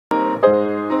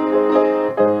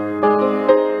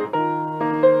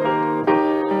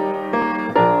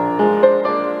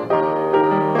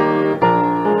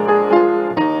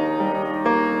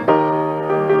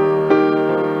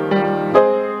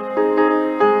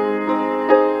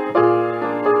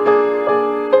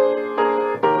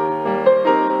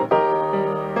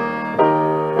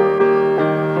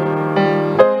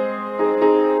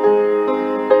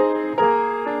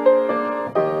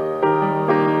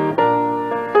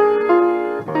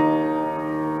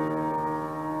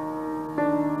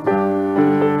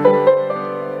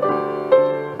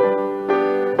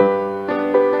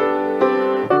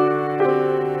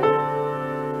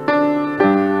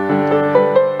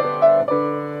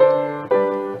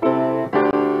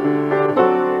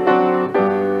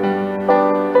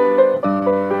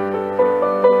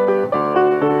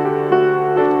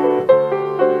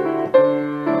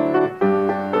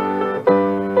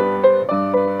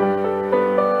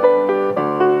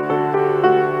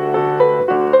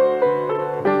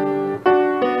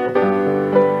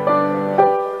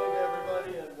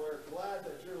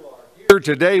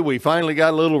today. We finally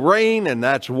got a little rain, and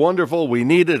that's wonderful. We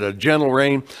needed a gentle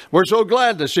rain. We're so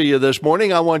glad to see you this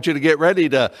morning. I want you to get ready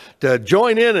to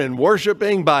join in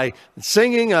worshiping by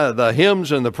singing the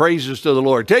hymns and the praises to the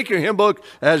Lord. Take your hymn book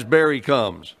as Barry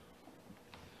comes.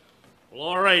 Well,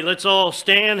 all right, let's all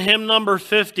stand. Hymn number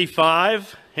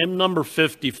 55. Hymn number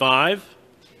 55.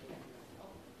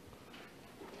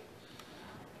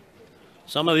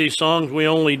 Some of these songs we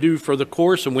only do for the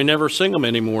chorus and we never sing them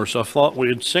anymore, so I thought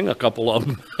we'd sing a couple of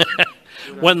them.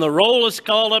 When the roll is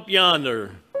called up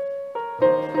yonder.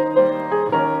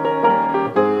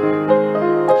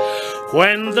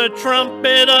 When the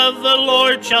trumpet of the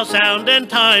Lord shall sound, and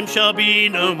time shall be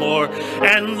no more,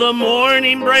 and the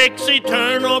morning breaks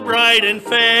eternal, bright and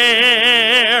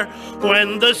fair.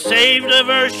 When the saved of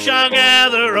earth shall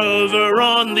gather over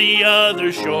on the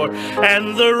other shore,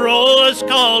 and the roll is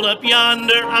called up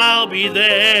yonder, I'll be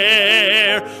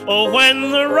there. Oh,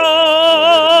 when the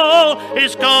roll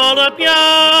is called up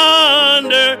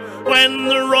yonder, when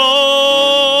the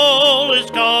roll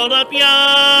is called up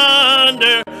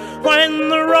yonder, when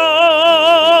the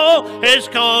roll is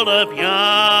called up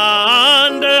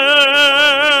yonder,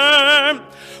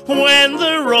 when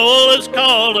the roll is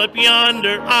called up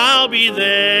yonder, I'll be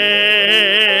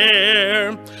there.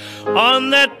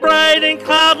 On that bright and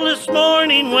cloudless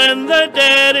morning, when the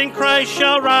dead in Christ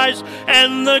shall rise,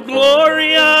 and the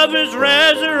glory of his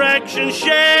resurrection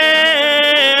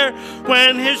share,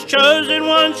 when his chosen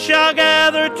ones shall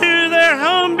gather to their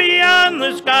home beyond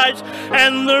the skies,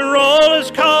 and the roll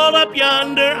is called up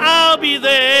yonder, I'll be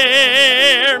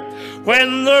there.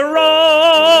 When the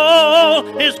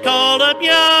roll is called up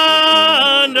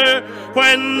yonder,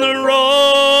 when the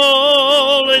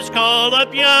roll is called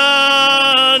up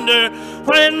yonder,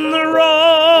 when the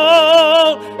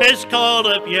roll is called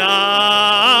up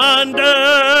yonder,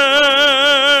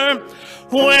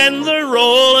 when the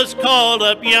roll is called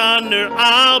up yonder,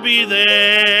 I'll be there.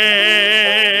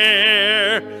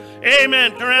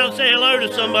 Amen. Turn around and say hello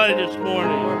to somebody this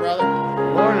morning. Hello, brother.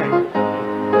 Morning.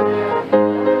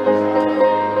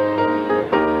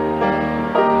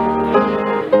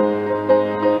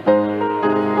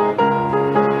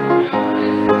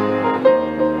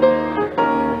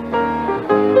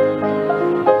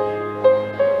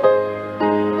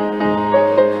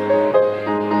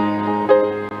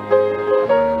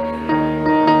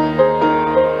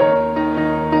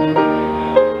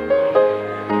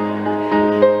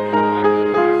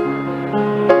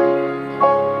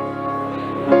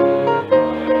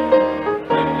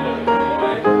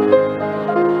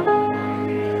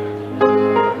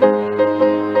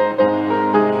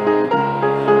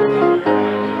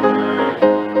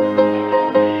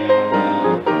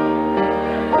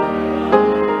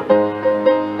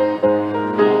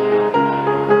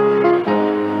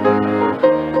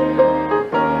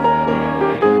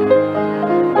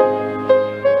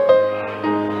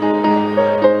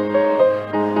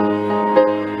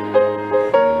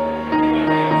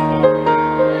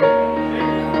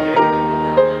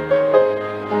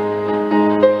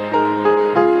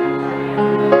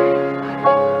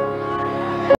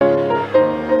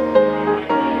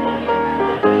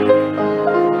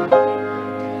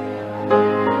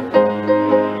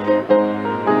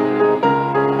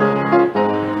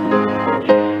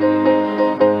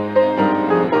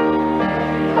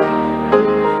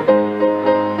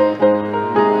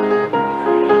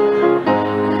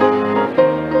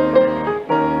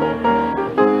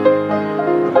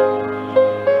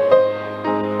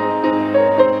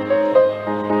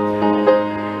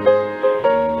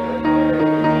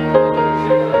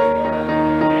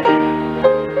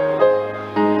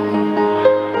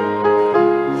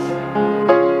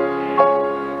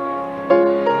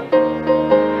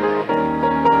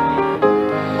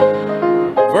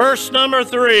 Verse number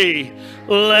 3.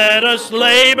 Let us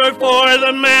labor for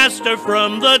the Master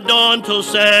from the dawn till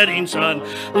setting sun.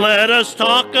 Let us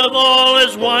talk of all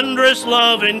his wondrous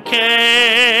love and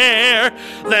care.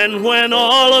 Then when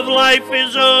all of life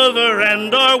is over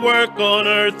and our work on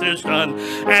earth is done,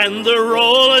 and the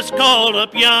roll is called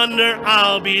up yonder,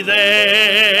 I'll be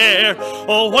there.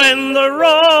 Oh, when the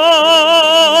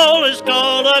roll is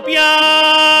called up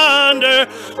yonder,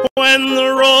 when the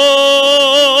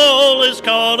roll is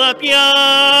called up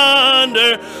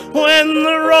yonder, when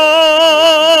the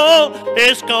roll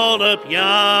is called up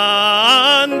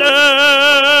yonder,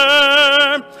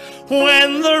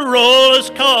 when the roll is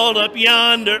called up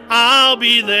yonder, I'll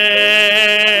be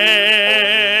there.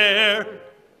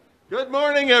 Good Good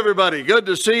morning, everybody. Good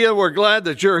to see you. We're glad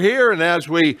that you're here. And as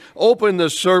we open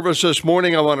this service this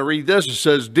morning, I want to read this. It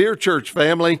says, "Dear church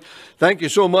family, thank you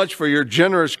so much for your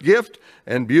generous gift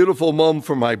and beautiful mom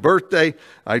for my birthday.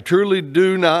 I truly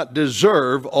do not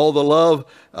deserve all the love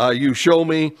you show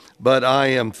me, but I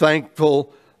am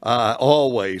thankful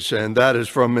always." And that is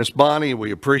from Miss Bonnie.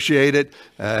 We appreciate it.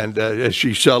 And as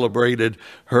she celebrated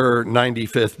her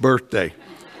 95th birthday.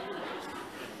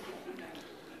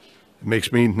 It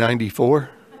makes me 94.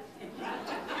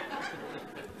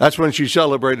 That's when she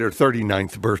celebrated her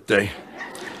 39th birthday.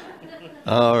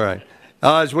 All right.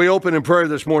 As we open in prayer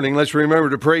this morning, let's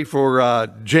remember to pray for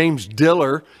James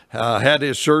Diller. Had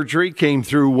his surgery, came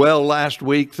through well last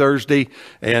week, Thursday,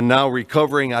 and now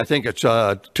recovering. I think it's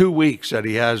 2 weeks that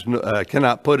he has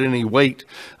cannot put any weight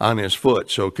on his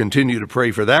foot. So continue to pray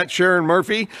for that. Sharon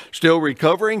Murphy, still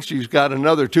recovering. She's got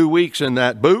another 2 weeks in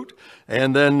that boot.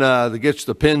 And then gets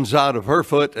the pins out of her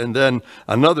foot, and then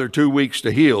another 2 weeks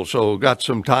to heal. So got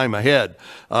some time ahead.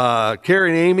 Carrie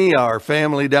and Amy, our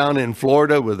family down in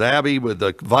Florida with Abby with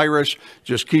the virus,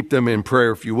 just keep them in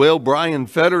prayer if you will. Brian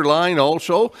Federline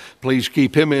also, please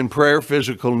keep him in prayer,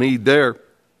 physical need there.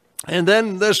 And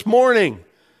then this morning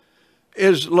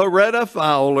is Loretta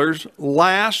Fowler's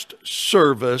last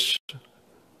service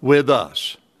with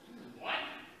us.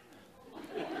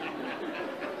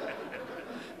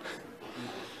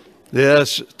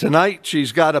 Yes, tonight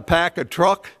she's got to pack a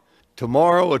truck,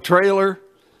 tomorrow a trailer,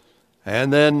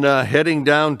 and then heading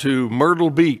down to Myrtle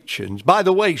Beach. And by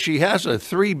the way, she has a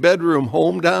 3-bedroom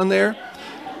home down there.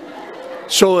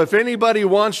 So if anybody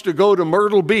wants to go to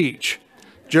Myrtle Beach,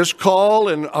 just call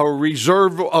and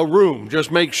reserve a room.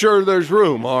 Just make sure there's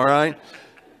room, all right?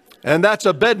 And that's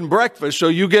a bed and breakfast, so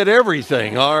you get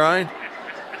everything, all right?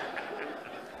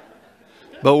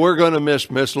 But we're going to miss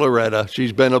Miss Loretta.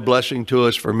 She's been a blessing to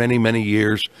us for many, many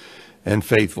years and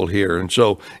faithful here. And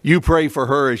so you pray for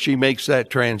her as she makes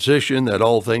that transition, that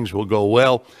all things will go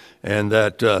well, and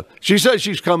that she says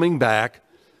she's coming back.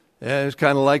 It's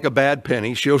kind of like a bad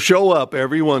penny. She'll show up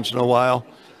every once in a while,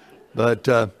 but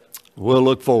we'll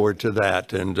look forward to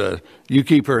that. And you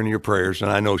keep her in your prayers,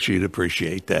 and I know she'd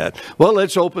appreciate that. Well,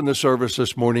 let's open the service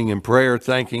this morning in prayer,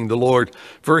 thanking the Lord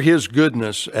for his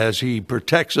goodness as he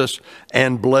protects us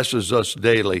and blesses us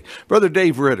daily. Brother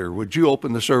Dave Ritter, would you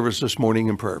open the service this morning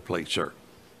in prayer, please, sir?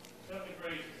 Heavenly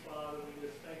gracious Father, we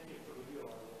just thank you for who you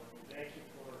are, Lord. We thank you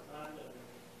for a time that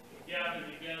we gather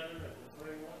together and to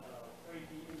pray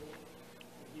to you, Lord.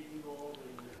 We give you all the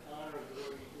honor and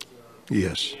glory you deserve.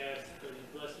 Yes. We ask that you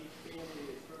bless each family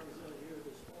that's represented here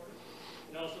this morning,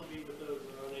 and also be with those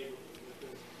that are unable to be with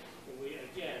us. And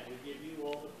we give you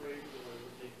all the praise and glory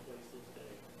that takes place this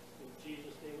day. In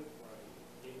Jesus' name we pray.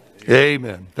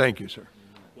 Amen. Amen. Thank you, sir.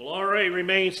 Well, all right,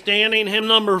 remain standing. Hymn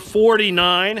number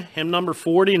 49. Hymn number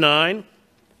 49.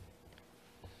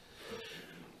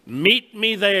 Meet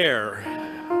Me There.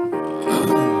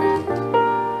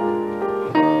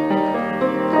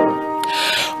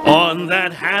 On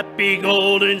that happy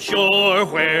golden shore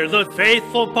where the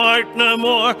faithful part no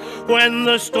more, when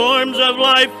the storms of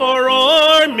life are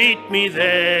o'er, meet me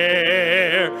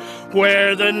there.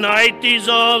 Where the night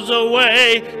dissolves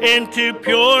away into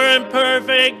pure and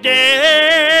perfect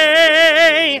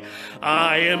day.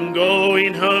 I am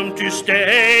going home to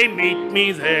stay, meet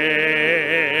me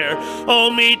there. Oh,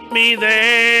 meet me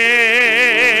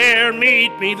there,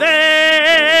 meet me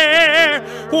there.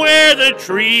 Where the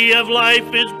tree of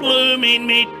life is blooming,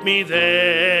 meet me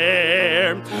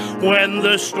there. When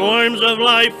the storms of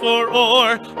life are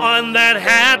o'er, on that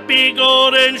happy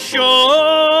golden shore.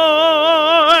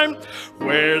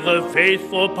 Where the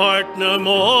faithful part no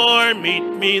more, meet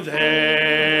me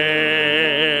there.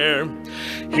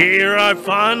 Here our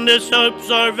fondest hopes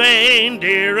are vain,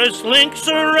 dearest links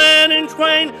are ran in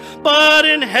twain, but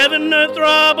in heaven a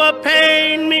throb of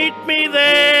pain, meet me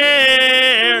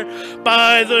there.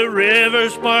 By the river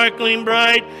sparkling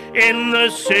bright, in the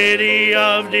city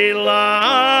of delight,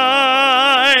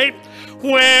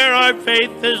 where our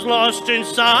faith is lost in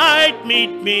sight,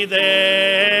 meet me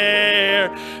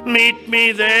there. Meet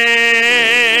me there,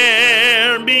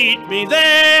 meet me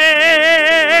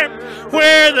there.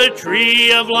 Where the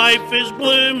tree of life is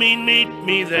blooming, meet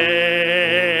me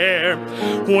there.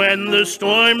 When the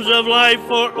storms of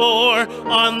life are o'er,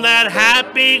 on that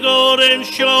happy golden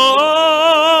shore.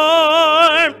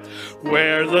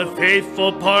 Where the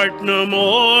faithful part no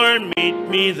more, meet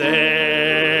me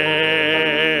there.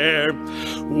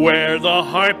 Where the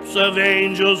harps troops of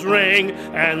angels ring,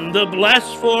 and the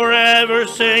blessed forever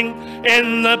sing.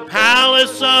 In the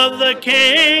palace of the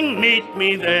King, meet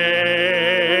me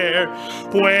there,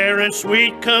 where in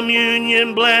sweet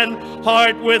communion blend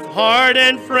heart with heart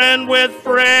and friend with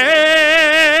friend.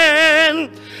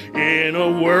 In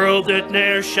a world that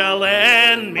ne'er shall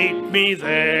end, meet me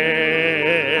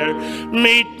there,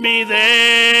 meet me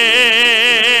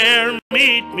there,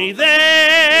 meet me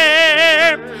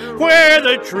there, where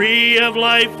the tree of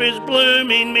life is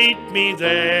blooming, meet me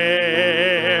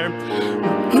there.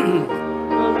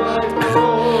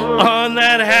 On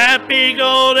that happy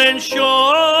golden shore,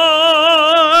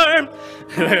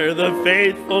 where the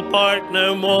faithful part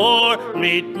no more,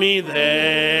 meet me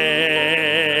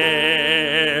there.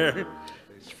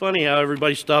 It's funny how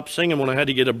everybody stopped singing when I had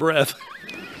to get a breath.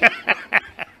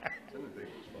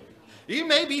 You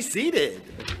may be seated.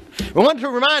 We want to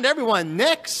remind everyone,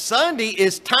 next Sunday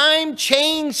is Time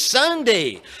Change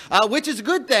Sunday, which is a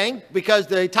good thing because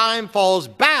the time falls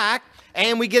back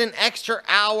and we get an extra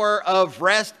hour of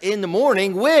rest in the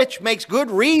morning, which makes good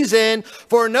reason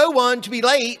for no one to be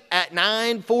late at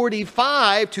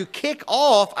 9:45 to kick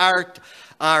off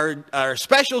our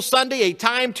special Sunday, A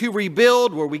Time to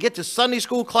Rebuild, where we get to Sunday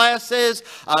school classes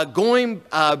going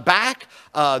back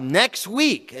next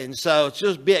week. And so it's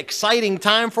just be an exciting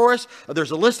time for us.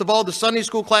 There's a list of all the Sunday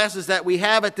school classes that we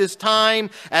have at this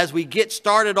time as we get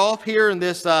started off here in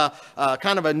this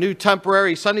kind of a new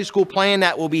temporary Sunday school plan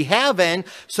that we'll be having.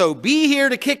 So be here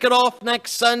to kick it off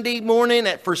next Sunday morning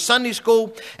for Sunday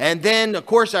school. And then, of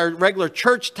course, our regular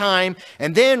church time.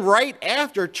 And then right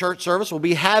after church service, we'll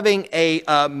be having a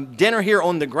dinner here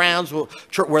on the grounds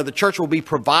where the church will be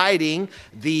providing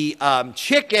the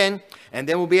chicken. And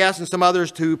then we'll be asking some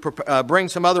others to bring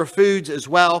some other foods as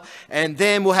well. And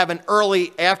then we'll have an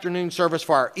early afternoon service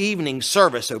for our evening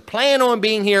service. So plan on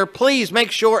being here. Please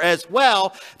make sure as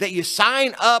well that you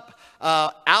sign up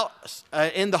out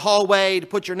in the hallway to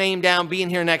put your name down, being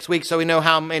here next week, so we know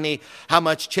how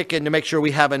much chicken, to make sure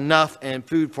we have enough and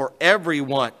food for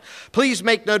everyone. Please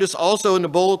make notice also in the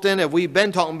bulletin that we've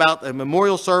been talking about the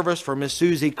memorial service for Miss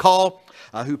Susie Call,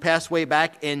 who passed away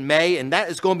back in May, and that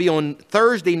is going to be on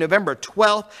Thursday, November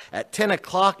 12th at 10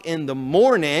 o'clock in the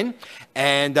morning.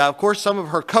 And of course, some of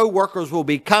her co-workers will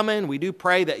be coming. We do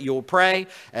pray that you'll pray,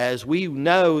 as we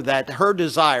know that her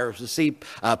desire is to see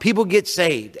people get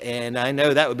saved, and I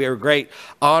know that would be a great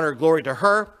honor, glory to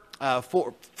her.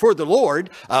 For the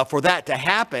Lord, for that to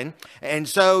happen. And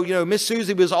so, you know, Miss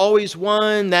Susie was always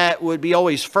one that would be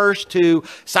always first to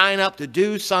sign up to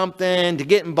do something, to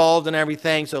get involved in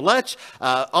everything. So let's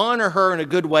honor her in a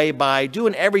good way by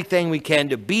doing everything we can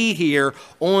to be here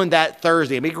on that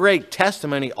Thursday. It'd be a great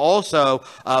testimony also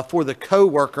for the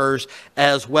co-workers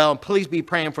as well. And please be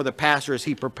praying for the pastor as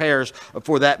he prepares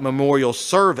for that memorial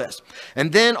service.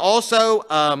 And then also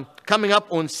coming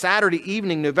up on Saturday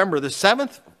evening, November the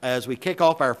 7th, as we kick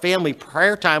off our family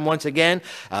prayer time once again.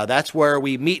 That's where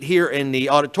we meet here in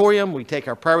the auditorium. We take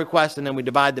our prayer requests, and then we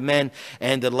divide the men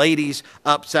and the ladies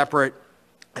up separate.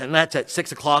 And that's at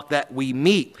 6 o'clock that we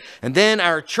meet. And then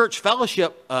our church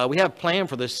fellowship, we have planned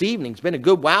for this evening. It's been a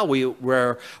good while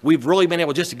where we've really been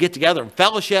able just to get together and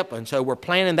fellowship. And so we're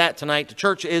planning that tonight. The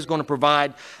church is going to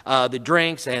provide the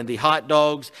drinks and the hot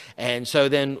dogs. And so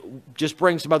then just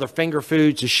bring some other finger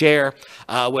foods to share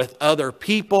with other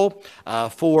people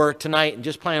for tonight. And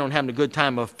just plan on having a good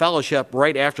time of fellowship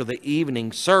right after the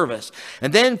evening service.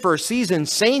 And then for Seasoned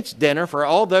Saints dinner for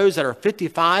all those that are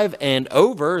 55 and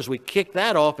over, as we kick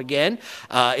that off again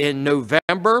in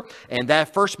November, and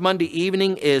that first Monday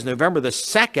evening is November the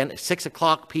 2nd, 6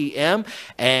 o'clock p.m.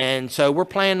 And so we're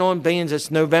planning on, being this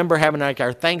November, having like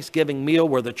our Thanksgiving meal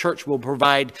where the church will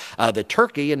provide the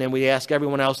turkey, and then we ask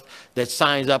everyone else that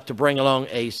signs up to bring along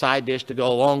a side dish to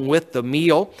go along with the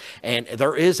meal. And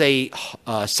there is a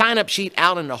sign-up sheet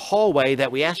out in the hallway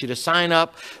that we ask you to sign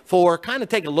up for. Kind of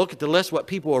take a look at the list, what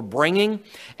people are bringing,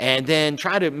 and then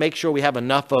try to make sure we have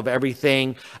enough of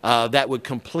everything that would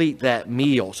complete that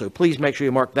meal. So please make sure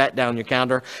you mark that down in your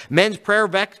calendar. Men's prayer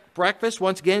breakfast,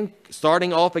 once again,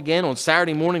 starting off again on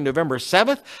Saturday morning, November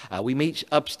 7th. We meet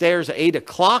upstairs at 8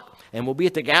 o'clock. And we'll be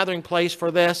at the gathering place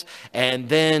for this. And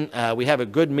then we have a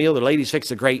good meal. The ladies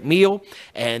fix a great meal.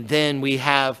 And then we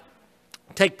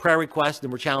take prayer requests,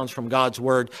 and we're challenged from God's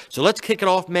word. So let's kick it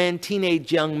off, men,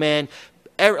 teenage young men.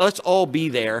 Let's all be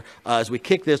there as we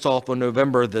kick this off on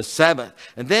November the 7th.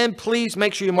 And then please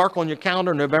make sure you mark on your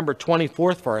calendar November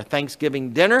 24th for our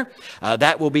Thanksgiving dinner.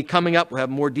 That will be coming up. We'll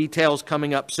have more details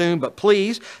coming up soon. But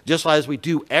please, just as we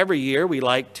do every year, we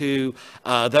like to,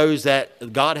 those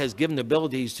that God has given the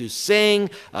abilities to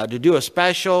sing, to do a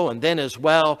special, and then as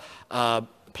well,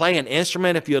 play an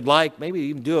instrument if you'd like, maybe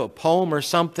even do a poem or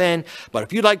something. But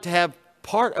if you'd like to have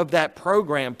part of that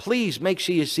program, please make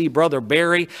sure you see Brother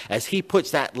Barry as he puts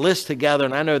that list together.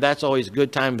 And I know that's always a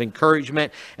good time of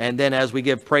encouragement. And then as we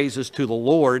give praises to the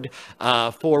Lord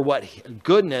for what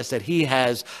goodness that he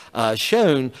has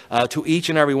shown to each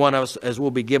and every one of us as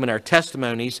we'll be giving our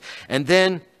testimonies. And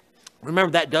then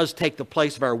remember, that does take the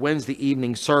place of our Wednesday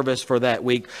evening service for that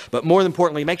week. But more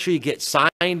importantly, make sure you get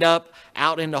signed up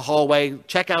out in the hallway.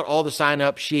 Check out all the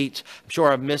sign-up sheets. I'm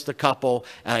sure I've missed a couple.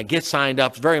 Get signed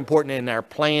up. It's very important in our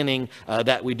planning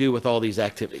that we do with all these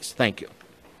activities. Thank you.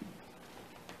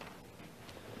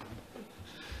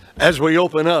 As we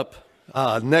open up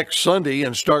next Sunday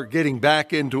and start getting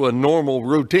back into a normal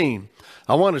routine,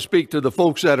 I want to speak to the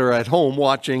folks that are at home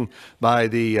watching by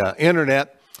the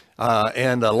internet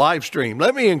and a live stream.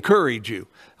 Let me encourage you.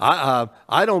 I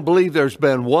don't believe there's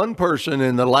been one person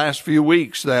in the last few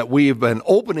weeks that we've been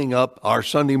opening up our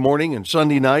Sunday morning and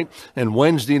Sunday night and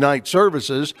Wednesday night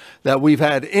services that we've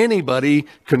had anybody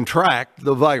contract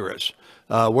the virus.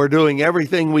 We're doing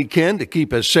everything we can to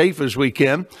keep as safe as we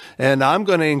can. And I'm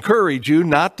going to encourage you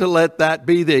not to let that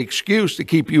be the excuse to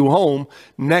keep you home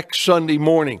next Sunday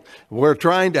morning. We're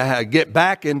trying to get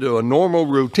back into a normal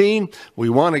routine. We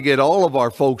want to get all of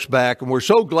our folks back. And we're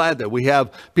so glad that we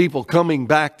have people coming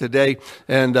back today.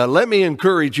 And let me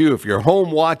encourage you, if you're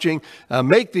home watching,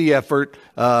 make the effort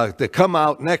to come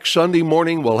out next Sunday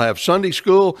morning. We'll have Sunday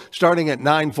school starting at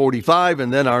 9:45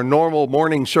 and then our normal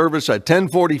morning service at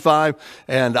 10:45.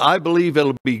 And I believe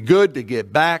it'll be good to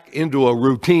get back into a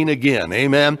routine again.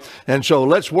 Amen. And so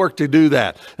let's work to do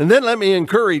that. And then let me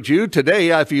encourage you today,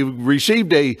 if you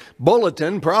received a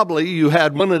bulletin, probably you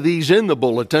had one of these in the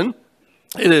bulletin.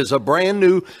 It is a brand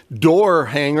new door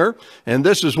hanger, and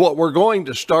this is what we're going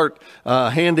to start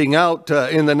handing out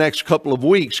in the next couple of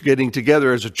weeks, getting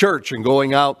together as a church and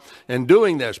going out and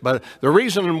doing this. But the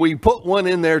reason we put one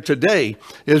in there today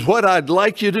is what I'd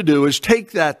like you to do is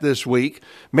take that this week,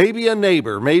 maybe a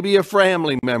neighbor, maybe a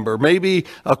family member, maybe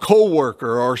a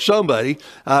coworker or somebody,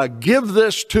 give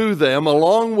this to them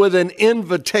along with an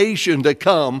invitation to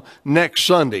come next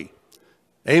Sunday.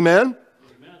 Amen?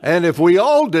 And if we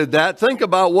all did that, think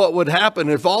about what would happen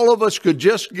if all of us could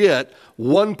just get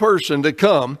one person to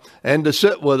come and to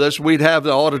sit with us. We'd have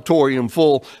the auditorium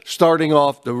full starting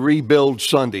off the Rebuild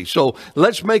Sunday. So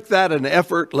let's make that an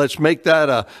effort. Let's make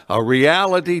that a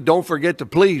reality. Don't forget to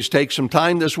please take some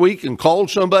time this week and call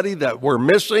somebody that we're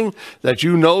missing, that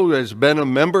you know has been a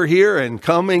member here and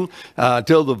coming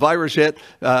till the virus hit,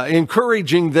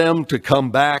 encouraging them to come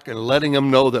back and letting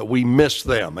them know that we miss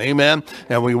them. Amen.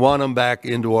 And we want them back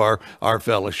into our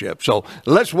fellowship. So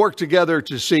let's work together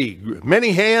to see.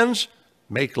 Many hands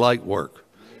make light work.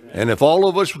 And if all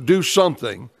of us do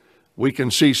something, we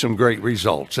can see some great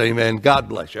results. Amen. God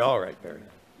bless you. All right, Barry.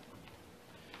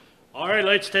 All right,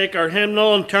 let's take our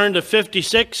hymnal and turn to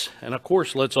 56. And of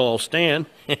course, let's all stand.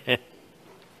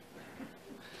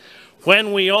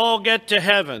 When we all get to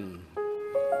heaven.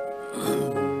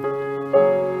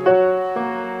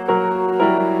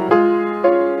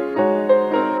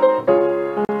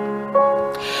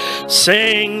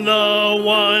 Sing the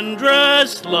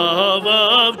wondrous love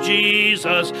of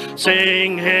Jesus,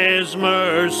 sing his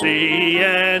mercy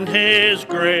and his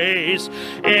grace.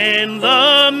 In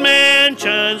the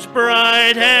mansions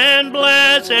bright and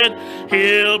blessed,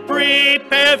 he'll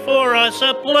prepare for us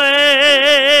a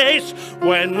place.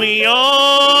 When we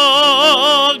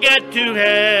all get to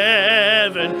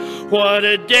heaven, what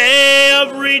a day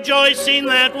of rejoicing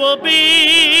that will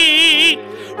be.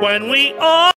 When we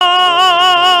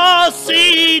all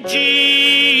see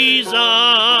Jesus,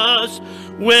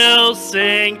 we'll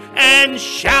sing and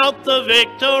shout the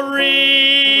victory.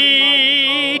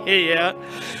 Yeah.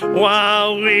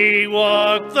 While we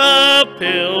walk the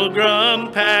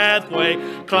pilgrim pathway,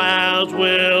 clouds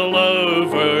will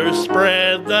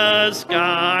overspread the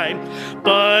sky.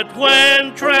 But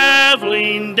when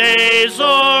traveling days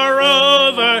are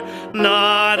over,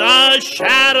 not a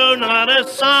shadow, not a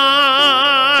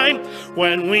sign.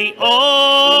 When we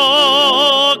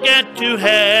all get to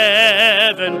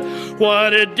heaven,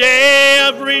 what a day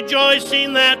of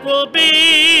rejoicing that will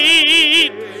be.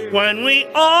 When we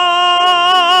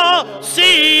all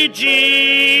see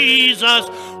Jesus,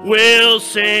 we'll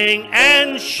sing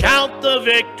and shout the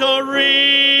victory.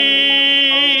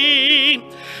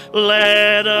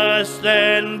 Let us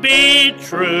then be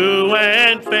true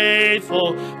and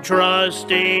faithful,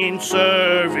 trusting,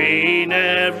 serving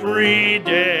every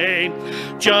day.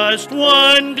 Just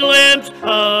one glimpse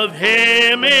of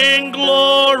him in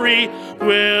glory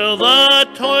will the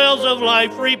toils of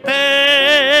life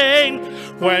repay.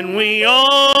 When we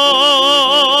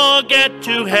all get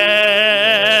to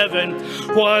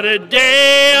What a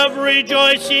day of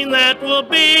rejoicing that will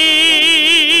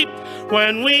be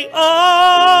when we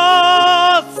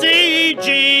all see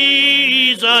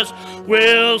Jesus.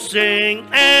 We'll sing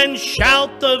and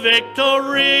shout the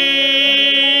victory.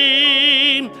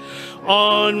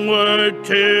 Onward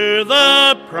to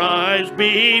the prize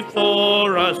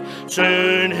before us,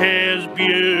 soon his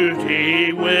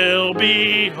beauty will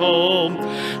behold.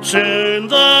 Soon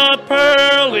the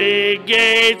pearly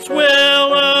gates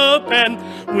will open,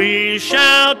 we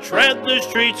shall tread the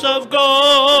streets of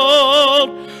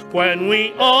gold. When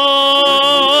we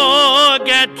all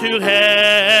get to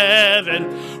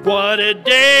heaven, what a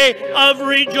day of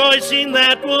rejoicing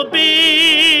that will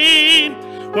be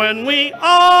when we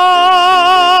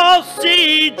all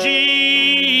see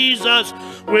Jesus.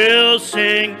 We'll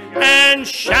sing and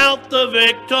shout the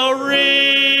victory.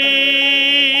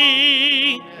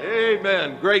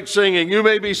 Amen. Great singing. You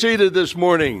may be seated this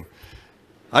morning.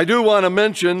 I do want to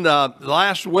mention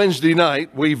last Wednesday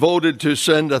night we voted to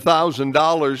send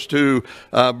 $1,000 to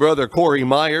Brother Corey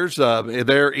Myers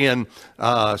there in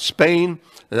Spain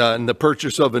in the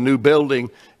purchase of a new building,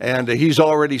 and he's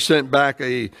already sent back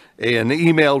an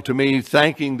email to me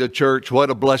thanking the church. What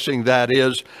a blessing that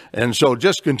is. And so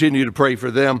just continue to pray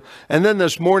for them. And then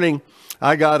this morning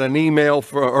I got an email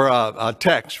or a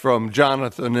text from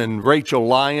Jonathan and Rachel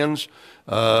Lyons,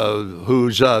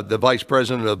 who's the vice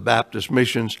president of Baptist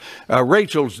Missions.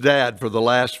 Rachel's dad for the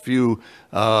last few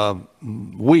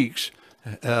weeks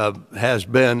has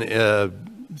been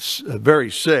very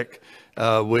sick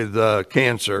with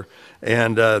cancer,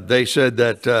 and they said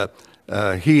that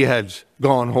he had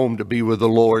gone home to be with the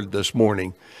Lord this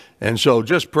morning. And so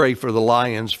just pray for the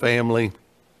Lyons family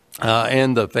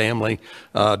and the family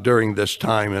during this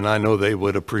time, and I know they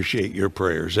would appreciate your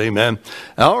prayers. Amen.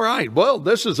 All right, well,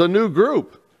 this is a new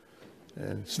group.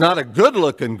 It's not a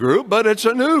good-looking group, but it's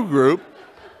a new group.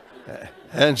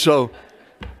 And so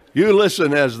you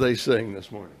listen as they sing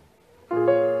this morning.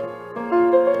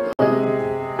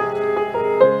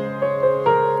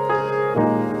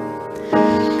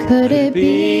 Could it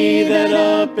be that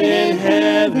up in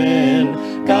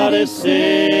heaven God is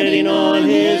sitting on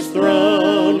his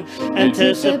throne,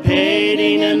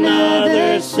 anticipating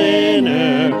another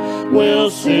sinner will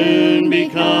soon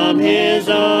become his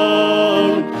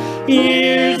own?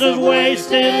 Years of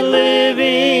wasted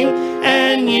living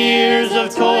and years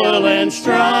of toil and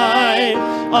strife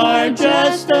are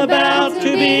just about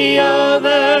to be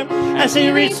over as he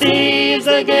receives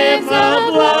the gift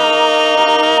of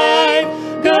life.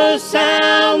 Go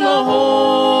sound the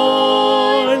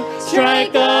horn,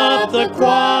 strike up the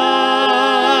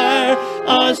choir.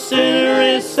 A sinner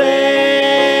is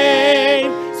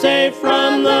saved, saved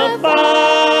from the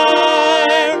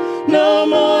fire. No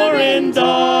more in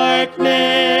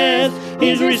darkness,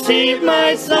 he's received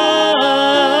my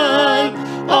son.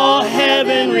 All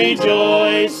heaven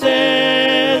rejoices,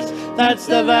 that's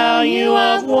the value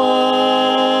of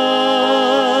one.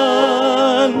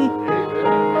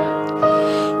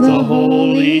 The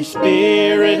Holy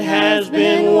Spirit has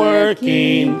been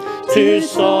working to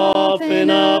soften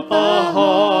up a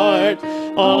heart.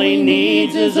 All he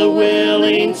needs is a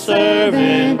willing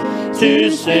servant to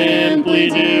simply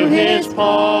do his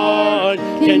part.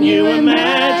 Can you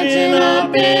imagine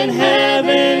up in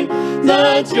heaven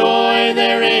the joy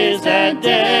there is that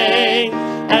day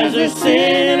as a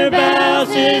sinner bows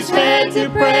his head to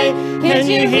pray? Can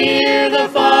you hear the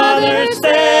Father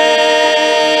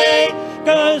say,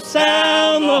 go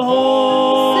sound the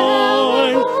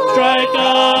horn, strike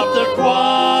up the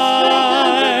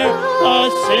choir. A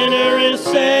sinner is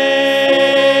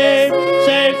saved,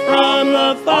 saved from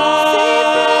the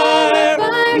fire.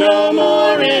 No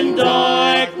more in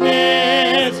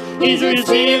darkness, he's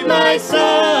received my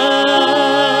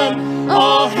son.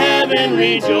 All heaven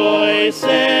rejoices,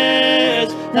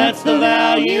 that's the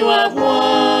value of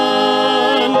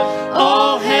one.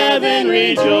 All heaven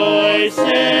rejoices,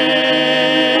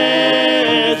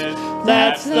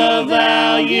 that's the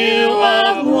value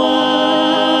of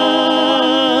one.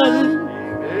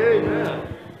 Amen.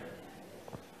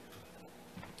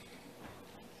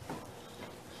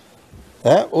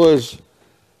 That was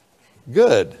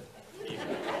good.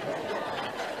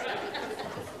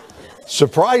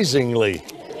 Surprisingly.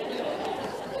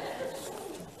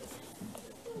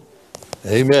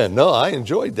 Amen. No, I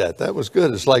enjoyed that. That was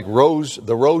good. It's like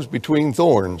the rose between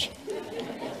thorns.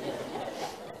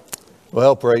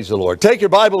 Well, praise the Lord. Take your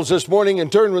Bibles this morning and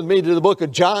turn with me to the book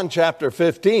of John chapter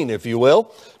 15, if you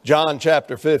will. John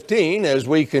chapter 15, as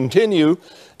we continue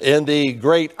in the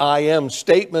great I am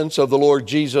statements of the Lord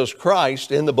Jesus Christ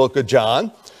in the book of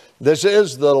John. This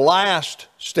is the last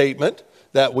statement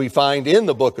that we find in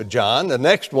the book of John. The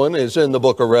next one is in the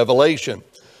book of Revelation.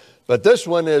 But this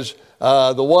one is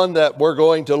the one that we're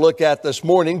going to look at this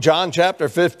morning, John chapter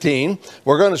 15.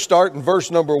 We're going to start in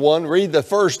verse number 1, read the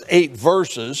first 8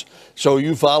 verses so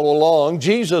you follow along.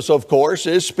 Jesus, of course,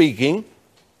 is speaking.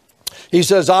 He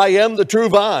says, I am the true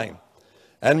vine,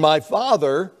 and my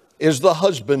Father is the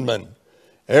husbandman.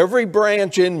 Every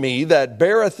branch in me that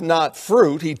beareth not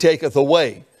fruit, he taketh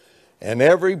away. And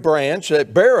every branch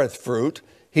that beareth fruit,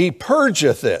 he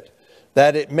purgeth it,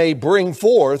 that it may bring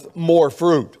forth more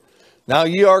fruit. Now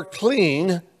ye are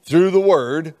clean through the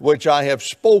word which I have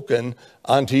spoken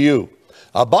unto you.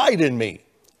 Abide in me,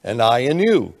 and I in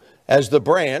you, as the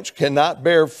branch cannot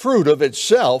bear fruit of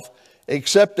itself,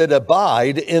 except it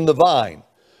abide in the vine.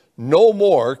 No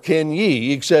more can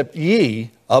ye, except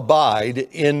ye abide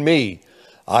in me.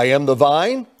 I am the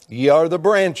vine, ye are the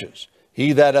branches.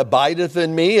 He that abideth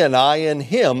in me, and I in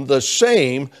him, the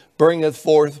same bringeth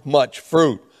forth much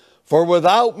fruit. For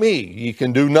without me ye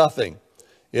can do nothing.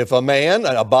 If a man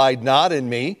abide not in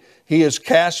me, he is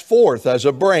cast forth as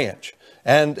a branch,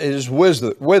 and is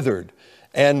withered.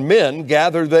 And men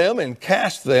gather them and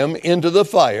cast them into the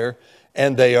fire,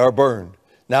 and they are burned.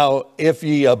 Now if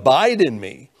ye abide in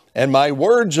me, and my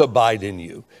words abide in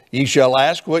you, ye shall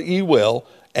ask what ye will,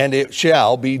 and it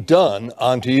shall be done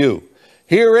unto you.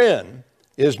 Herein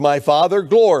is my Father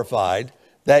glorified,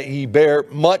 that ye bear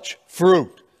much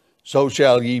fruit. So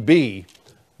shall ye be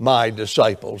my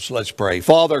disciples. Let's pray.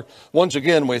 Father, once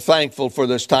again, we're thankful for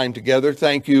this time together.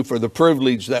 Thank you for the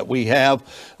privilege that we have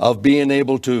of being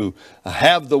able to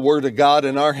have the Word of God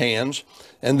in our hands.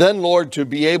 And then, Lord, to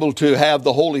be able to have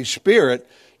the Holy Spirit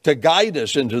to guide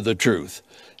us into the truth.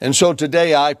 And so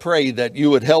today I pray that you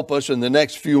would help us in the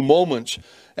next few moments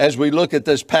as we look at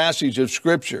this passage of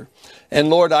Scripture.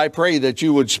 And Lord, I pray that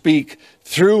you would speak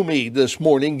through me this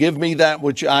morning. Give me that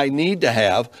which I need to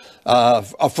have,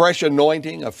 a fresh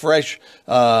anointing, a fresh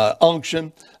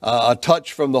unction, a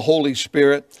touch from the Holy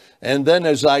Spirit. And then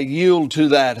as I yield to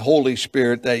that Holy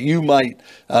Spirit, that you might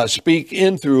speak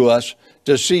in through us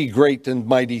to see great and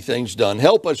mighty things done.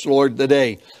 Help us, Lord,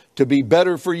 today to be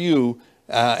better for you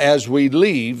as we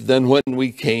leave than when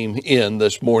we came in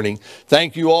this morning.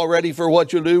 Thank you already for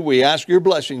what you do. We ask your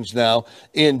blessings now.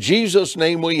 In Jesus'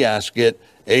 name we ask it.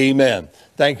 Amen.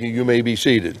 Thank you. You may be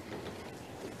seated.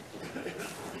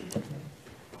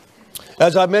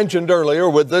 As I mentioned earlier,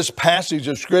 with this passage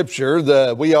of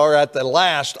Scripture, we are at the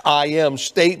last I am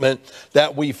statement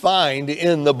that we find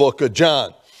in the book of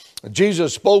John.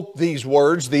 Jesus spoke these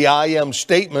words, the I am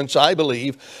statements, I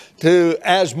believe,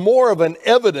 as more of an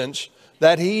evidence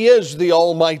that he is the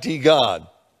Almighty God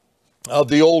of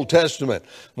the Old Testament,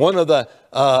 one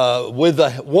with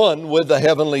the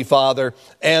Heavenly Father,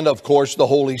 and of course the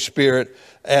Holy Spirit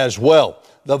as well.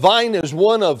 The vine is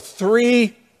one of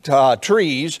 3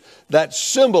 trees that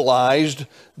symbolized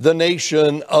the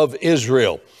nation of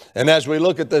Israel. And as we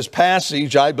look at this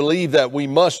passage, I believe that we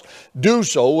must do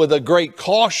so with a great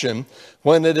caution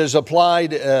when it is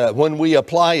applied, when we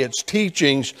apply its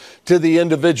teachings to the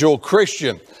individual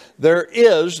Christian. There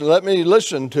is,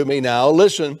 listen to me now,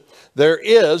 listen, there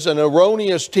is an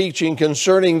erroneous teaching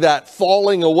concerning that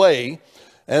falling away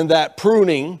and that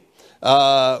pruning,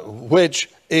 which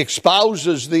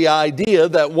espouses the idea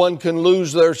that one can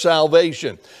lose their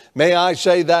salvation. May I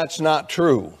say that's not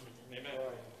true?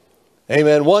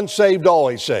 Amen. Once saved,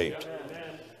 always saved.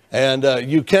 And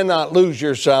you cannot lose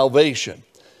your salvation.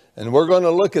 And we're going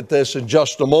to look at this in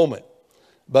just a moment.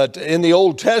 But in the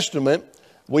Old Testament,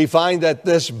 we find that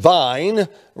this vine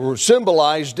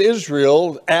symbolized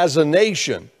Israel as a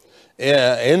nation.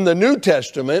 In the New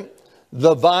Testament,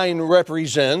 the vine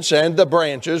represents, and the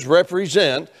branches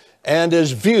represent, and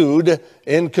is viewed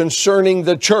in concerning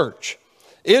the church.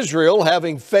 Israel,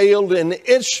 having failed in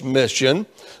its mission,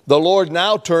 the Lord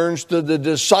now turns to the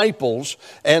disciples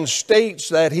and states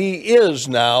that he is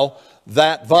now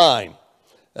that vine.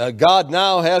 God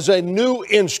now has a new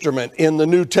instrument in the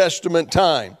New Testament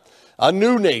time, a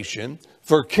new nation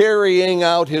for carrying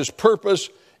out his purpose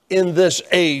in this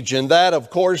age. And that,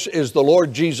 of course, is the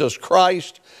Lord Jesus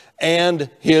Christ and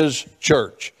his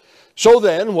church. So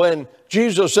then, when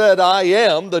Jesus said, I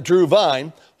am the true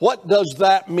vine, what does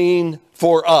that mean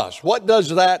for us? What does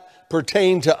that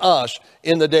pertain to us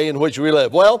in the day in which we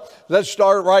live? Well, let's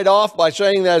start right off by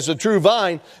saying that as a true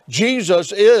vine,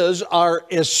 Jesus is our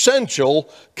essential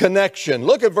connection.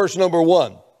 Look at verse number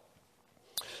 1.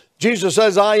 Jesus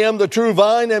says, I am the true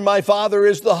vine, and my Father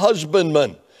is the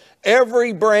husbandman.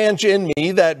 Every branch in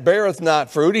me that beareth not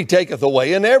fruit, he taketh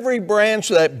away. And every branch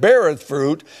that beareth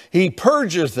fruit, he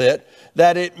purgeth it,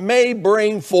 that it may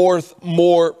bring forth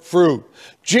more fruit.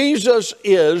 Jesus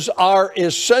is our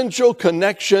essential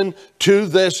connection to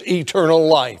this eternal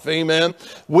life. Amen.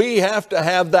 We have to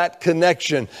have that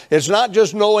connection. It's not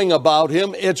just knowing about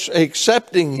him, it's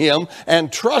accepting him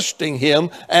and trusting him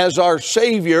as our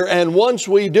Savior. And once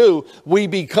we do, we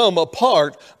become a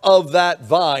part of that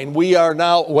vine. We are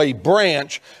now a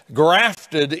branch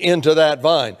grafted into that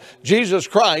vine. Jesus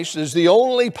Christ is the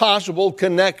only possible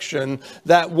connection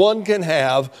that one can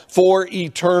have for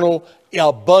eternal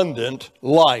abundant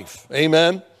life.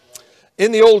 Amen.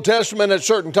 In the Old Testament, at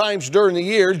certain times during the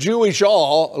year, Jewish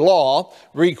law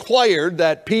required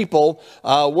that people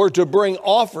were to bring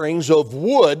offerings of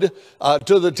wood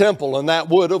to the temple. And that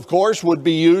wood, of course, would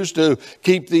be used to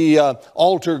keep the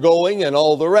altar going and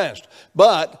all the rest.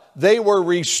 But they were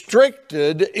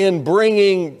restricted in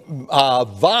bringing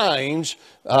vines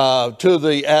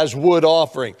as wood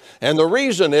offering. And the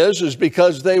reason is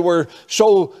because they were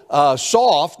so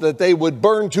soft that they would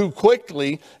burn too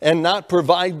quickly and not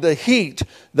provide the heat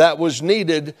that was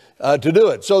needed to do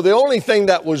it. So the only thing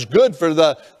that was good for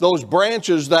those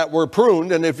branches that were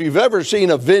pruned, and if you've ever seen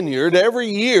a vineyard, every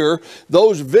year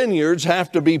those vineyards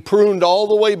have to be pruned all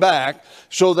the way back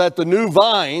so that the new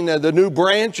vine and the new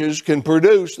branches can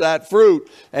produce that fruit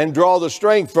and draw the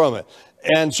strength from it.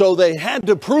 And so they had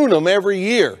to prune them every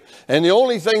year. And the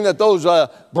only thing that those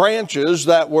branches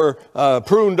that were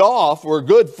pruned off were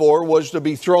good for was to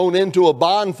be thrown into a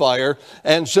bonfire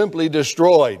and simply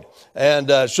destroyed.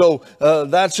 And so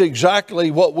that's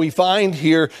exactly what we find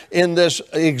here in this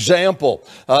example.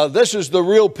 This is the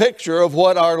real picture of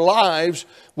what our lives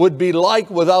would be like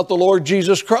without the Lord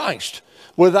Jesus Christ.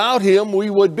 Without him, we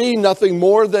would be nothing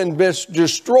more than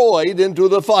destroyed into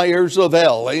the fires of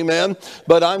hell. Amen.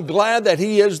 But I'm glad that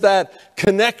he is that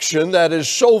connection that is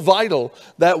so vital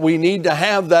that we need to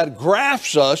have, that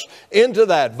grafts us into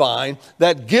that vine,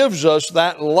 that gives us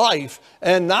that life,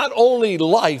 and not only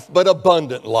life, but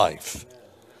abundant life.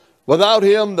 Without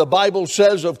him, the Bible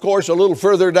says, of course, a little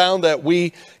further down, that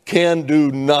we can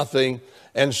do nothing.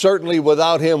 And certainly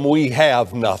without him, we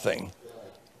have nothing.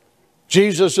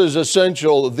 Jesus is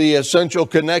essential, the essential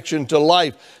connection to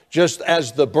life, just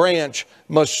as the branch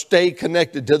must stay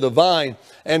connected to the vine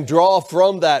and draw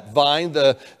from that vine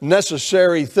the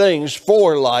necessary things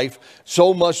for life,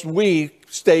 so must we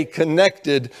stay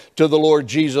connected to the Lord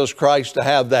Jesus Christ to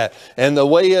have that. And the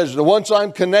way is, once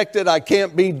I'm connected, I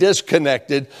can't be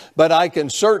disconnected, but I can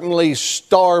certainly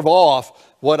starve off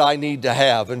what I need to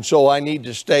have. And so I need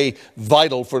to stay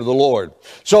vital for the Lord.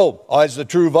 So as the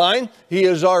true vine, he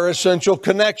is our essential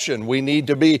connection. We need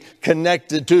to be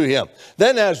connected to him.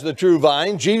 Then as the true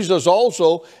vine, Jesus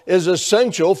also is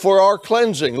essential for our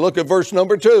cleansing. Look at verse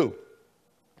number 2.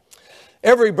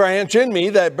 Every branch in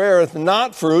me that beareth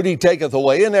not fruit, he taketh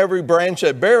away, and every branch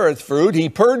that beareth fruit, he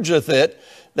purgeth it,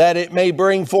 that it may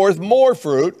bring forth more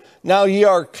fruit. Now ye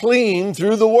are clean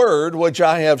through the word which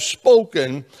I have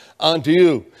spoken unto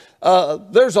you.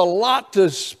 There's a lot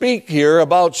to speak here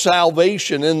about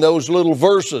salvation in those little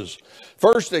verses.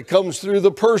 First, it comes through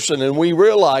the person, and we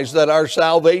realize that our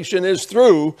salvation is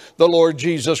through the Lord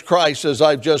Jesus Christ, as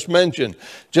I've just mentioned.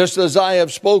 Just as I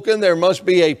have spoken, there must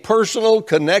be a personal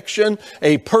connection,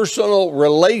 a personal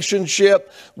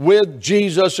relationship with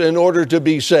Jesus in order to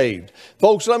be saved.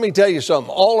 Folks, let me tell you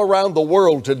something. All around the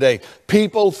world today,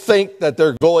 people think that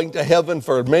they're going to heaven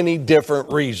for many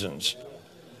different reasons.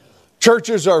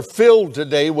 Churches are filled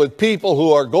today with people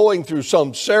who are going through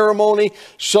some ceremony,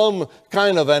 some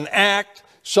kind of an act,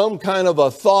 some kind of a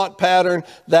thought pattern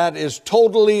that is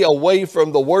totally away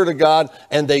from the Word of God,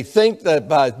 and they think that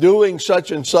by doing such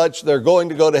and such, they're going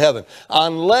to go to heaven.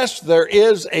 Unless there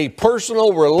is a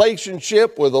personal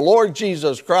relationship with the Lord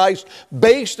Jesus Christ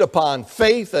based upon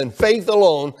faith and faith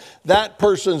alone, that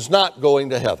person's not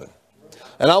going to heaven.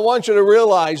 And I want you to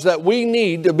realize that we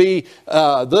need to be,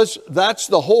 that's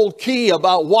the whole key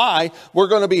about why we're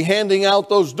going to be handing out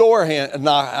those door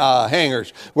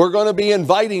hangers. We're going to be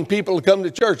inviting people to come to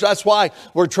church. That's why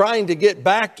we're trying to get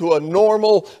back to a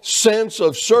normal sense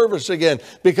of service again,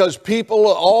 because people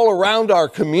all around our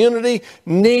community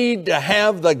need to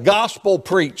have the gospel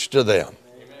preached to them.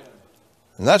 Amen.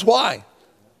 And that's why.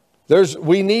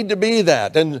 We need to be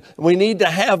that, and we need to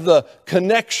have the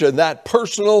connection, that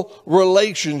personal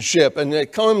relationship, and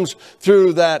it comes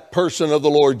through that person of the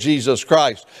Lord Jesus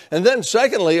Christ. And then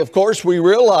secondly, of course, we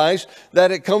realize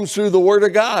that it comes through the Word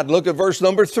of God. Look at verse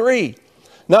number 3.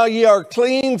 Now ye are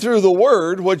clean through the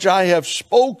word which I have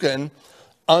spoken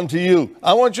unto you.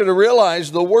 I want you to realize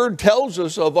the word tells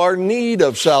us of our need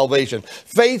of salvation.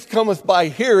 Faith cometh by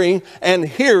hearing, and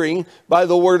hearing by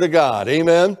the word of God.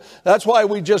 Amen. That's why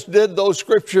we just did those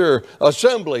scripture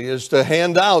assembly, is to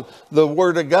hand out the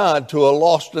word of God to a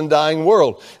lost and dying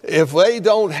world. If they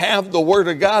don't have the word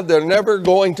of God, they're never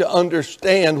going to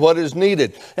understand what is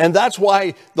needed. And that's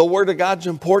why the word of God's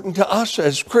important to us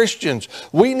as Christians.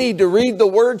 We need to read the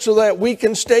word so that we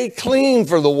can stay clean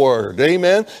for the word.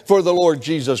 Amen. For the Lord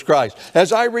Jesus Christ.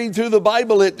 As I read through the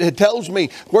Bible, it tells me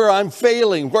where I'm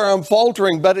failing, where I'm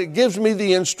faltering, but it gives me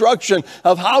the instruction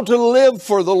of how to live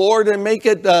for the Lord and make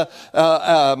it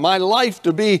my life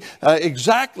to be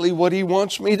exactly what He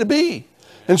wants me to be.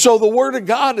 And so the Word of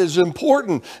God is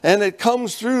important, and it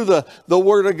comes through the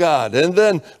Word of God. And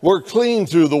then we're clean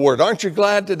through the Word. Aren't you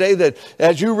glad today that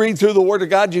as you read through the Word of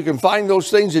God, you can find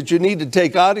those things that you need to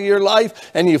take out of your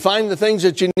life, and you find the things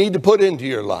that you need to put into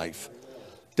your life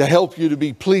to help you to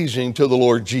be pleasing to the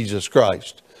Lord Jesus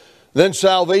Christ. Then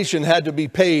salvation had to be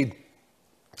paid,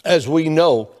 as we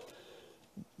know,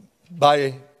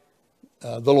 by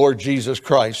the Lord Jesus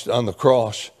Christ on the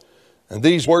cross. And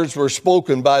these words were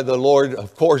spoken by the Lord,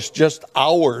 of course, just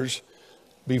hours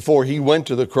before He went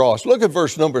to the cross. Look at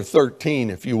verse number 13,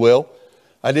 if you will.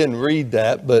 I didn't read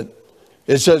that, but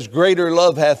it says, greater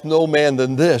love hath no man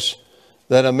than this,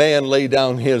 that a man lay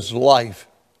down his life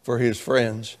for his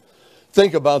friends.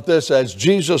 Think about this, as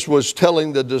Jesus was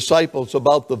telling the disciples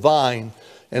about the vine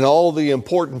and all the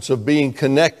importance of being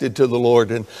connected to the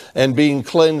Lord and being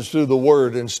cleansed through the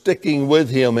Word and sticking with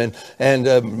Him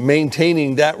and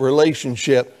maintaining that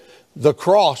relationship. The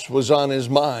cross was on His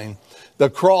mind. The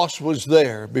cross was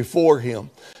there before Him.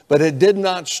 But it did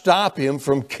not stop Him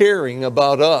from caring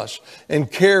about us and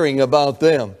caring about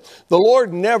them. The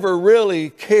Lord never really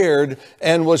cared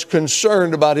and was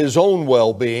concerned about His own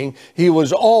well-being. He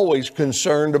was always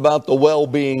concerned about the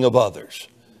well-being of others.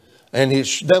 And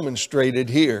He's demonstrated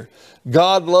here.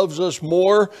 God loves us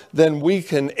more than we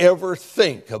can ever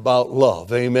think about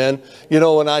love. Amen. You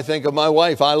know, when I think of my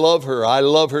wife, I love her. I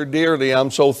love her dearly.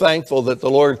 I'm so thankful that the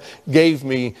Lord gave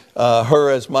me her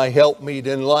as my helpmeet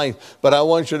in life. But I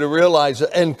want you to realize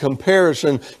that in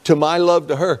comparison to my love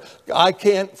to her, I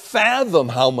can't fathom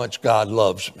how much God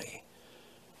loves me.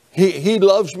 He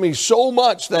loves me so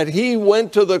much that He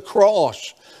went to the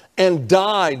cross and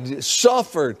died,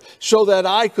 suffered, so that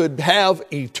I could have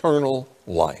eternal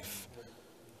life.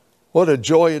 What a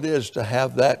joy it is to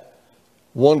have that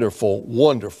wonderful,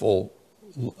 wonderful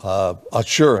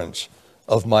assurance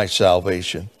of my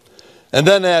salvation. And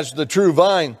then as the true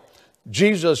vine,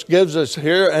 Jesus gives us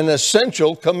here an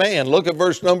essential command. Look at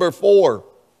verse number 4.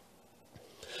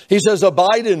 He says,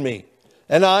 abide in me,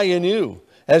 and I in you.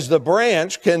 As the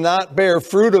branch cannot bear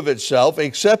fruit of itself,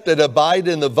 except it abide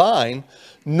in the vine,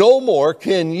 no more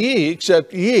can ye,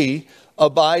 except ye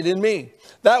abide in me.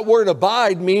 That word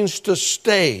abide means to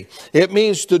stay. It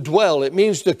means to dwell. It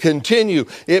means to continue.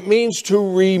 It means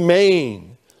to remain.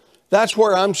 That's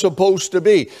where I'm supposed to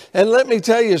be. And let me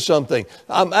tell you something.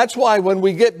 That's why when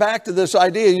we get back to this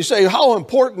idea, you say, how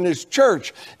important is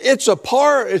church? It's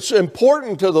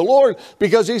important to the Lord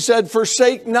because He said,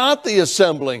 forsake not the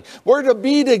assembling. We're to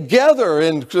be together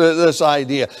in this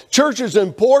idea. Church is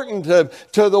important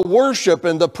to the worship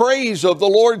and the praise of the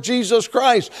Lord Jesus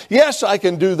Christ. Yes, I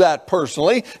can do that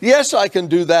personally. Yes, I can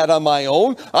do that on my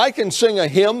own. I can sing a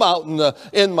hymn out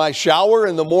in my shower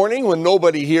in the morning when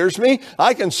nobody hears me.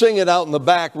 I can sing it out in the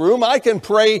back room. I can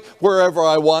pray wherever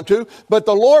I want to. But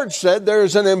the Lord said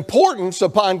there's an importance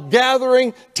upon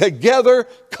gathering together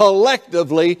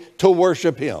collectively to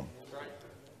worship Him.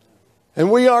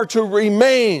 And we are to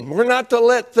remain. We're not to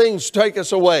let things take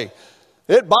us away.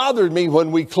 It bothered me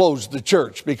when we closed the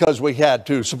church because we had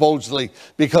to, supposedly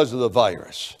because of the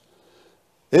virus.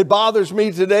 It bothers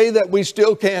me today that we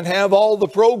still can't have all the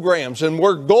programs, and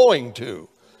we're going to,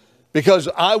 because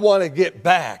I want to get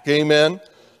back. Amen.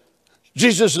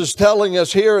 Jesus is telling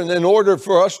us here, and in order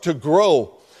for us to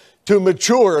grow, to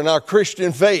mature in our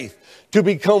Christian faith, to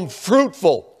become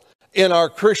fruitful in our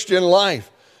Christian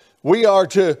life, we are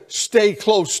to stay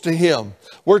close to Him.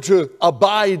 We're to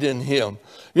abide in Him.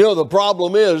 You know, the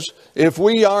problem is, if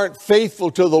we aren't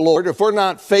faithful to the Lord, if we're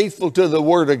not faithful to the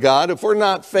Word of God, if we're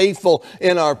not faithful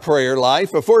in our prayer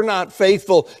life, if we're not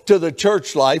faithful to the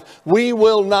church life, we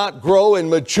will not grow and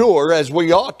mature as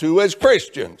we ought to as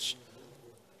Christians.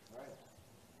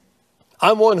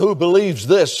 I'm one who believes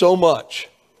this so much.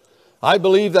 I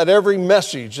believe that every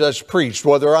message that's preached,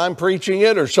 whether I'm preaching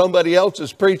it or somebody else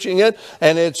is preaching it,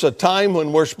 and it's a time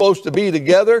when we're supposed to be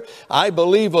together, I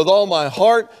believe with all my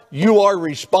heart you are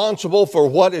responsible for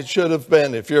what it should have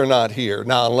been if you're not here.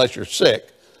 Now, unless you're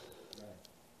sick.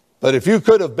 But if you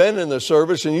could have been in the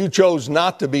service and you chose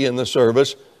not to be in the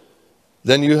service,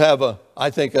 then you have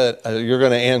you're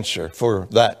going to answer for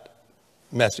that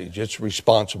message. It's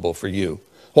responsible for you.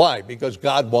 Why? Because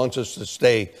God wants us to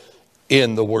stay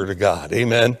in the Word of God.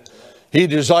 Amen. He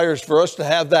desires for us to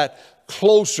have that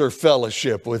closer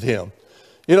fellowship with Him.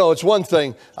 You know, it's one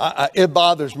thing, it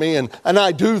bothers me, and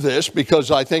I do this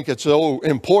because I think it's so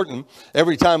important.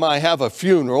 Every time I have a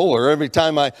funeral or every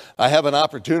time I have an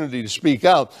opportunity to speak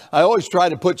out, I always try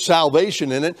to put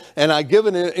salvation in it, and I give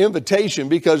an invitation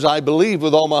because I believe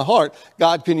with all my heart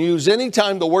God can use any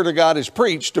time the Word of God is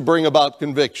preached to bring about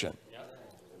conviction.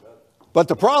 But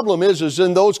the problem is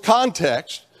in those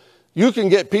contexts, you can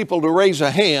get people to raise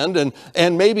a hand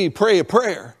and maybe pray a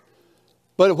prayer.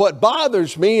 But what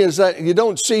bothers me is that you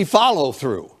don't see follow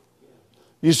through.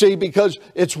 You see, because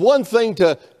it's one thing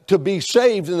to be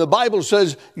saved, and the Bible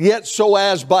says, yet so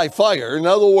as by fire. In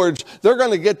other words, they're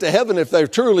going to get to heaven if they're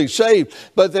truly saved,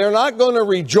 but they're not going to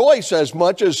rejoice as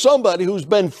much as somebody who's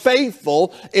been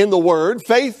faithful in the Word,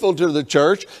 faithful to the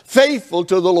church, faithful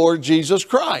to the Lord Jesus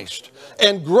Christ,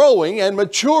 and growing and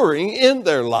maturing in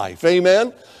their life.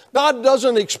 Amen? God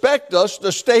doesn't expect us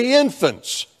to stay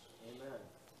infants.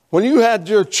 When you had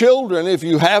your children, if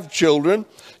you have children,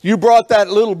 you brought that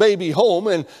little baby home,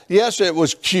 and yes, it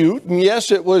was cute, and yes,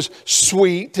 it was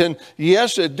sweet, and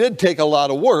yes, it did take a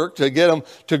lot of work to get them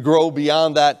to grow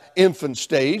beyond that infant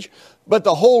stage. But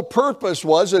the whole purpose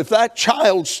was if that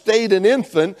child stayed an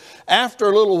infant, after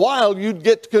a little while, you'd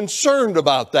get concerned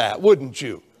about that, wouldn't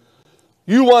you?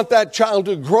 You want that child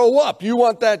to grow up. You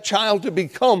want that child to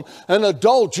become an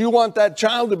adult. You want that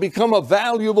child to become a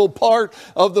valuable part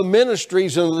of the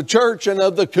ministries of the church and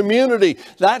of the community.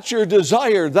 That's your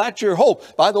desire. That's your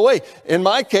hope. By the way, in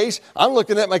my case, I'm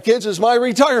looking at my kids as my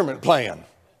retirement plan.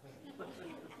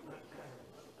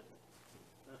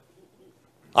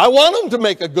 I want them to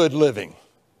make a good living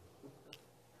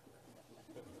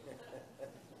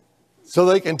so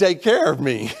they can take care of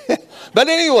me. But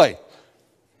anyway,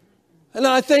 and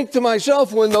I think to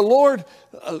myself, when the Lord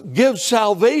gives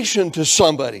salvation to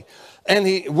somebody, and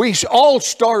we all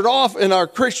start off in our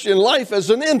Christian life as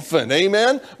an infant,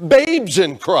 amen? Babes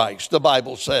in Christ, the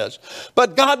Bible says.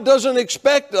 But God doesn't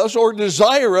expect us or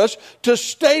desire us to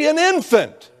stay an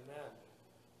infant.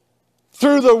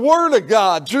 Through the Word of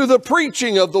God, through the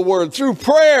preaching of the Word, through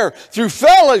prayer, through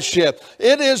fellowship.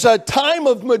 It is a time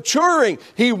of maturing.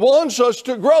 He wants us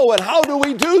to grow. And how do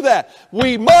we do that?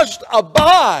 We must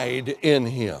abide in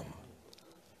Him.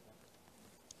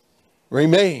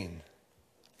 Remain,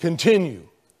 continue,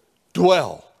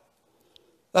 dwell.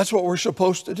 That's what we're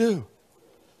supposed to do.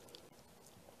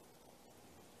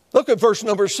 Look at verse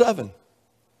number 7.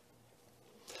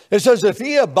 It says, if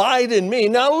ye abide in me.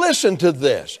 Now listen to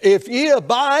this. If ye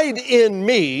abide in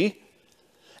me,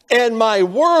 and my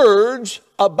words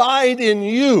abide in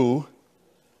you,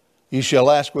 ye shall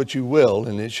ask what you will,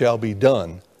 and it shall be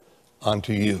done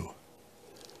unto you.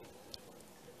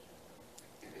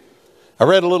 I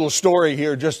read a little story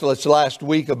here just last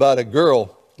week about a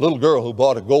little girl who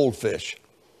bought a goldfish.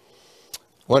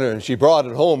 When she brought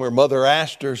it home, her mother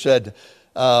asked her, said,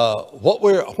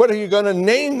 what are you going to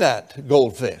name that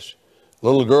goldfish?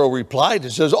 Little girl replied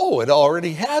and says, oh, it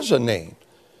already has a name.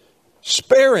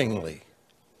 Sparingly.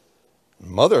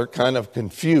 Mother, kind of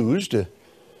confused,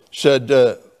 said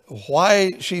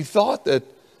why she thought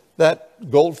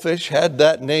that goldfish had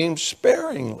that name,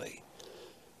 Sparingly.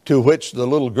 To which the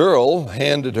little girl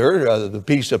handed her the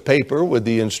piece of paper with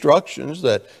the instructions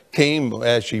that came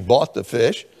as she bought the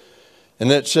fish.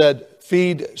 And it said,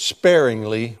 feed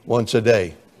sparingly once a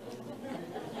day.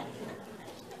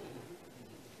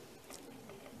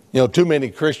 You know, too many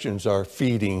Christians are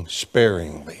feeding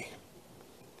sparingly.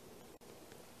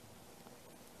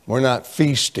 We're not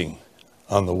feasting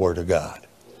on the Word of God.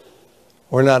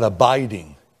 We're not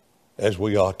abiding as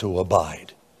we ought to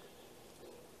abide.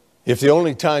 If the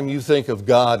only time you think of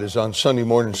God is on Sunday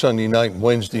morning, Sunday night, and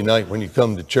Wednesday night when you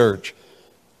come to church,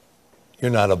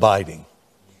 you're not abiding.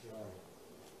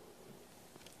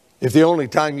 If the only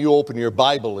time you open your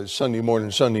Bible is Sunday morning,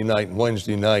 Sunday night, and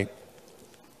Wednesday night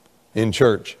in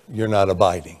church, you're not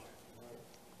abiding.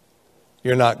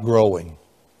 You're not growing.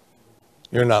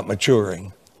 You're not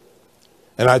maturing.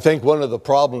 And I think one of the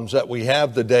problems that we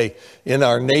have today in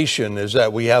our nation is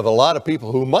that we have a lot of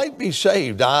people who might be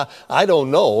saved. I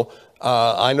don't know.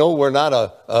 I know we're not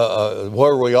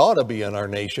where we ought to be in our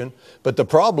nation, but the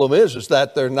problem is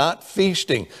that they're not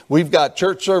feasting. We've got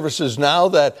church services now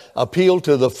that appeal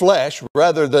to the flesh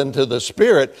rather than to the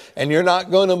spirit, and you're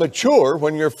not going to mature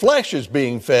when your flesh is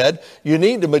being fed. You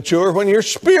need to mature when your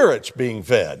spirit's being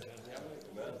fed.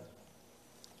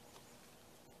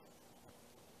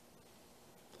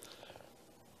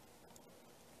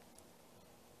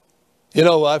 You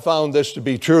know, I found this to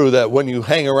be true, that when you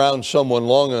hang around someone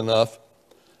long enough,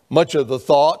 much of the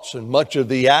thoughts and much of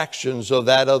the actions of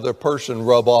that other person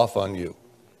rub off on you.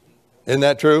 Isn't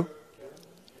that true?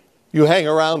 You hang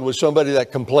around with somebody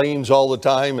that complains all the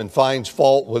time and finds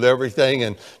fault with everything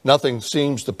and nothing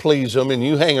seems to please them, and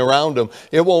you hang around them,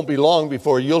 it won't be long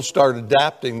before you'll start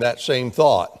adapting that same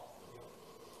thought.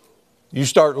 You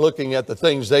start looking at the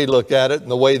things they look at it and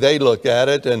the way they look at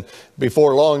it, and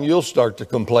before long you'll start to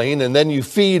complain, and then you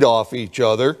feed off each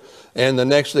other, and the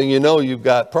next thing you know, you've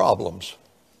got problems.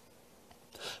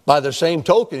 By the same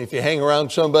token, if you hang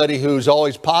around somebody who's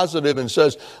always positive and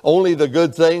says only the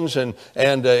good things and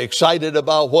excited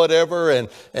about whatever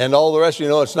and all the rest, you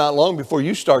know, it's not long before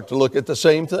you start to look at the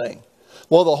same thing.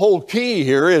 Well, the whole key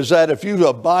here is that if you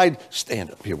abide,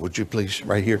 stand up here, would you please,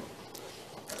 right here.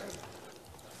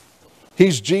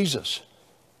 He's Jesus.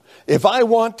 If I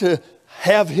want to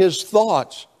have his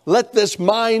thoughts, let this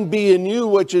mind be in you,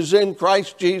 which is in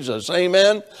Christ Jesus.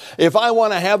 Amen. If I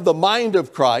want to have the mind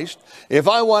of Christ, if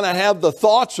I want to have the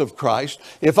thoughts of Christ,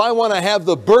 if I want to have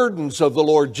the burdens of the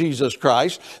Lord Jesus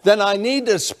Christ, then I need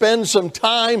to spend some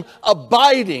time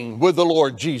abiding with the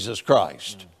Lord Jesus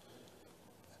Christ.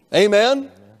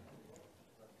 Amen.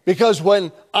 Because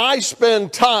when I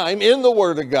spend time in the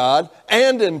Word of God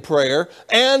and in prayer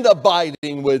and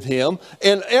abiding with him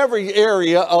in every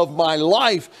area of my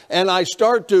life, and I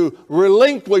start to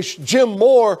relinquish Jim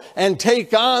Moore and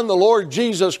take on the Lord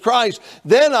Jesus Christ,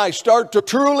 then I start to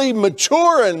truly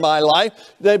mature in my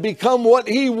life, to become what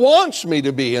he wants me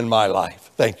to be in my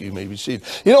life. Thank you. You may be seated.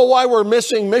 You know why we're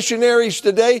missing missionaries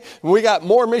today? We got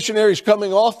more missionaries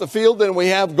coming off the field than we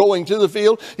have going to the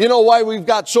field. You know why we've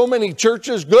got so many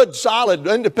churches, good, solid,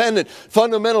 independent,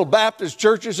 fundamental Baptist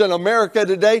churches in America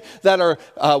today that are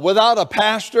without a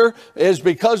pastor, is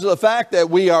because of the fact that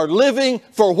we are living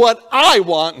for what I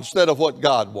want instead of what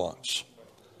God wants.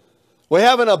 We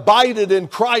haven't abided in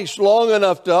Christ long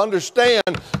enough to understand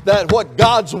that what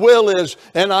God's will is,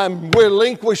 and I'm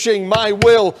relinquishing my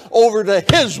will over to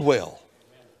his will.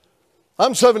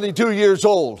 I'm 72 years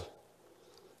old.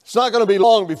 It's not going to be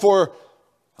long before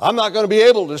I'm not going to be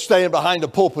able to stand behind a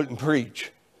pulpit and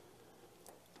preach.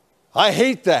 I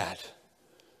hate that.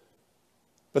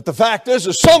 But the fact is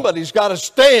somebody's got to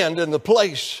stand in the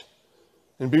place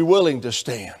and be willing to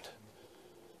stand.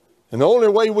 And the only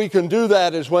way we can do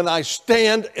that is when I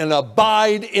stand and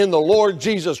abide in the Lord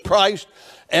Jesus Christ,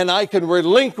 and I can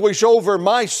relinquish over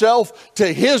myself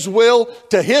to his will,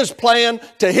 to his plan,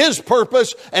 to his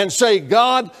purpose, and say,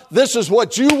 God, this is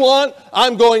what you want,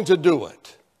 I'm going to do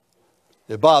it.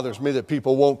 It bothers me that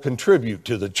people won't contribute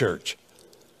to the church.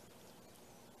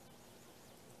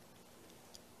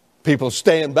 People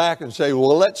stand back and say,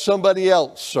 well, let somebody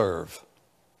else serve.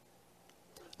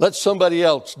 Let somebody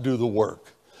else do the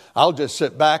work. I'll just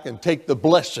sit back and take the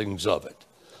blessings of it.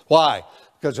 Why?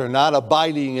 Because they're not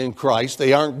abiding in Christ.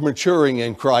 They aren't maturing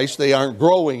in Christ. They aren't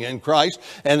growing in Christ.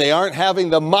 And they aren't having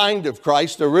the mind of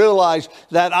Christ to realize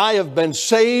that I have been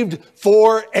saved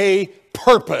for a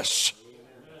purpose.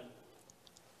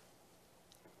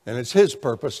 And it's his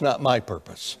purpose, not my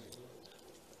purpose.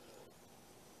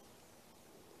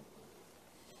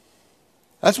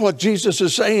 That's what Jesus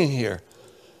is saying here.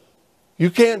 You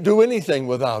can't do anything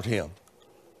without him.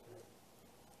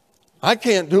 I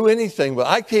can't do anything, but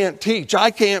I can't teach.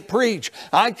 I can't preach.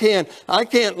 I can't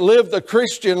live the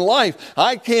Christian life.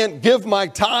 I can't give my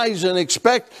tithes and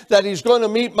expect that he's going to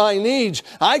meet my needs.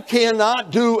 I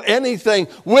cannot do anything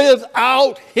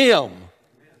without him.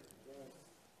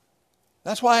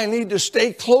 That's why I need to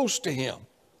stay close to him.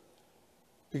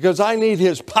 Because I need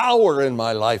his power in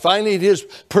my life. I need his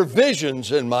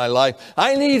provisions in my life.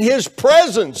 I need his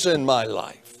presence in my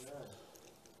life.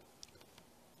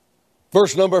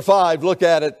 Verse number 5, look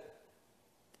at it.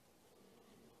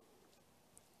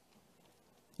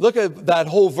 Look at that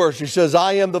whole verse. He says,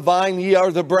 I am the vine, ye are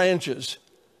the branches.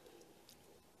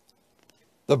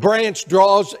 The branch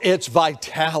draws its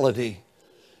vitality.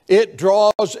 It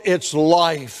draws its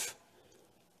life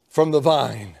from the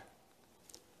vine.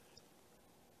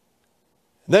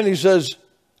 Then he says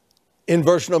in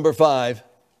verse number 5,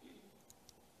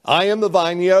 I am the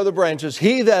vine, ye are the branches.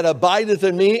 He that abideth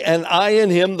in me, and I in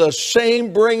him, the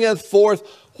same bringeth forth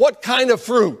what kind of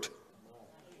fruit?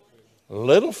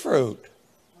 Little fruit.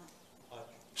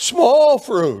 Small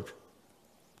fruit.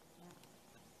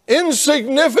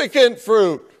 Insignificant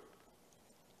fruit.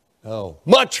 No,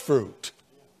 much fruit.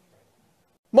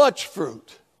 Much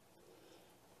fruit.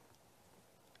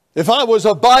 If I was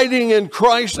abiding in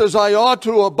Christ as I ought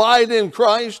to abide in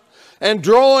Christ, and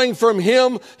drawing from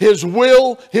Him His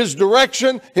will, His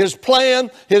direction, His plan,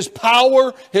 His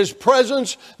power, His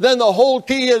presence, then the whole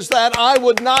key is that I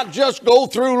would not just go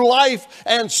through life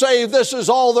and say this is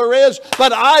all there is,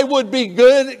 but I would be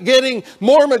good, getting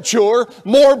more mature,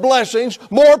 more blessings,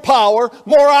 more power,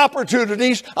 more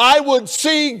opportunities. I would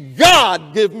see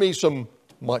God give me some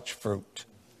much fruit.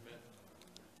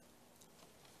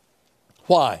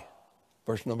 Why?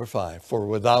 Verse number 5, for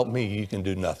without me you can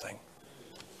do nothing.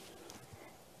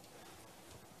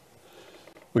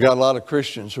 We got a lot of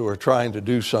Christians who are trying to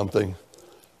do something,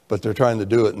 but they're trying to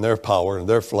do it in their power and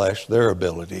their flesh, their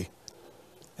ability,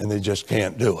 and they just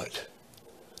can't do it.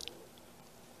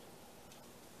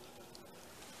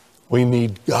 We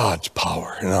need God's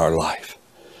power in our life.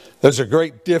 There's a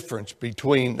great difference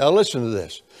between, now listen to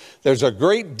this. There's a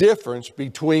great difference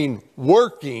between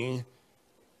working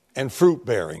and fruit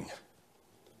bearing.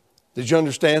 Did you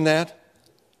understand that?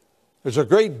 There's a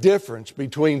great difference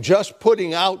between just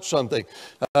putting out something.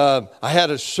 I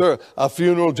had a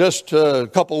funeral just a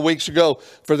couple of weeks ago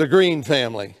for the Green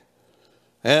family.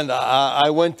 And I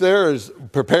went there,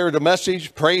 prepared a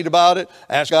message, prayed about it,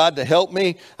 asked God to help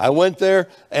me. I went there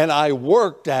and I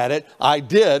worked at it. I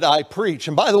preach.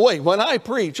 And by the way, when I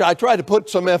preach, I try to put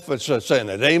some emphasis in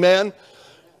it. Amen?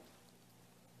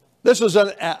 This is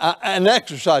an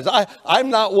exercise. I'm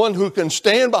not one who can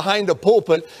stand behind a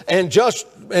pulpit and just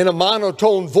in a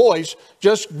monotone voice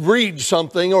just read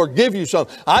something or give you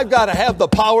something. I've got to have the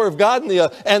power of God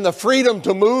and the freedom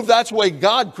to move. That's the way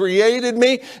God created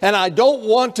me, and I don't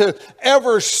want to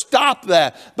ever stop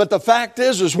that. But the fact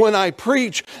is when I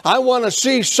preach, I want to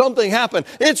see something happen.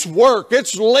 It's work.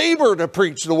 It's labor to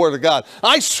preach the Word of God.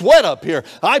 I sweat up here.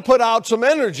 I put out some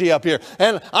energy up here,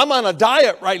 and I'm on a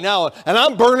diet right now, and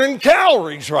I'm burning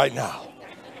calories right now.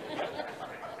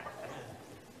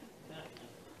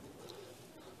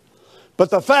 But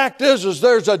the fact is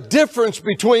there's a difference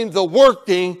between the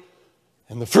working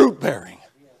and the fruit bearing.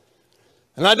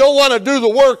 And I don't want to do the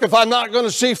work if I'm not going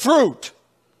to see fruit.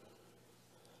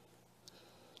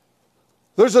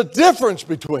 There's a difference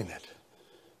between it.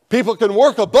 People can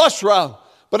work a bus route,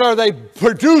 but are they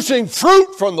producing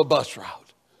fruit from the bus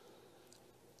route?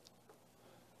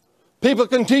 People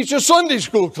can teach a Sunday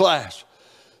school class,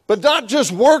 but not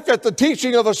just work at the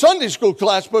teaching of a Sunday school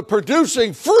class, but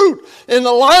producing fruit in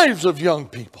the lives of young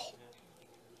people.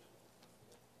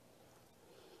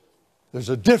 There's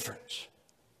a difference.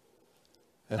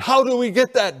 And how do we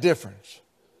get that difference?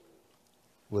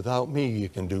 Without me, you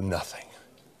can do nothing.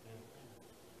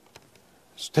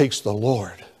 It takes the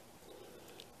Lord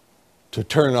to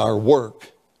turn our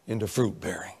work into fruit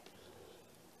bearing.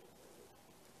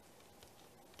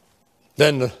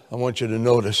 Then I want you to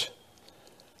notice,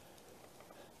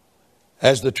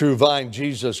 as the true vine,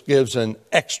 Jesus gives an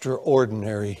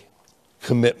extraordinary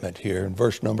commitment here in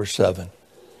verse number 7.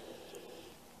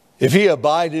 If ye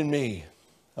abide in me,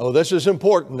 oh, this is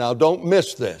important now, don't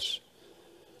miss this.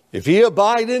 If ye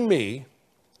abide in me,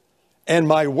 and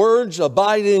my words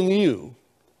abide in you,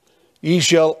 ye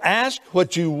shall ask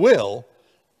what you will,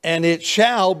 and it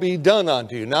shall be done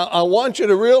unto you. Now, I want you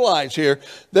to realize here,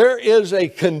 there is a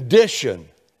condition.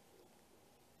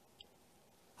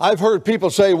 I've heard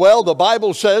people say, well, the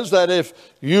Bible says that if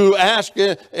you ask,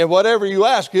 and whatever you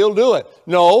ask, He'll do it.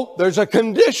 No, there's a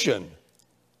condition.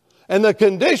 And the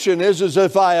condition is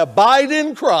if I abide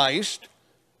in Christ,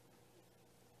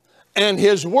 and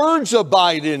His words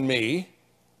abide in me,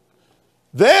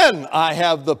 then I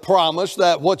have the promise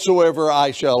that whatsoever I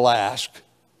shall ask,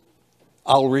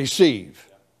 I'll receive.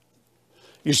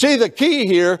 You see, the key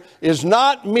here is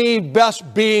not me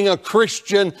best being a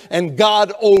Christian and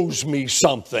God owes me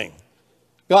something.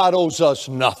 God owes us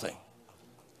nothing.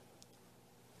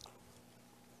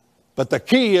 But the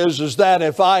key is that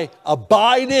if I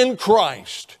abide in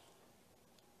Christ,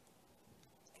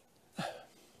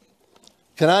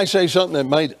 can I say something that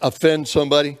might offend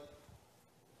somebody?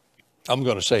 I'm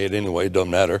going to say it anyway, it doesn't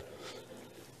matter.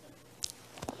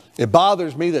 It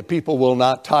bothers me that people will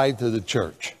not tithe to the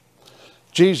church.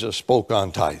 Jesus spoke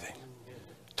on tithing.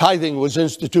 Tithing was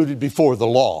instituted before the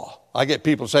law. I get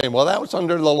people saying, well, that was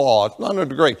under the law. It's not under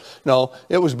the grace. No,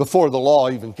 it was before the law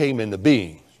even came into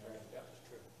being.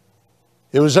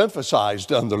 It was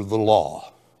emphasized under the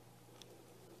law.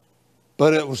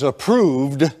 But it was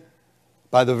approved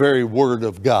by the very Word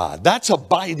of God. That's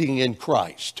abiding in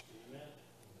Christ.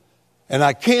 And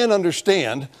I can't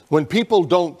understand when people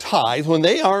don't tithe, when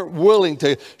they aren't willing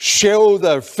to show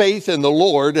their faith in the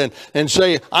Lord and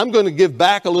say, I'm going to give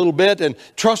back a little bit and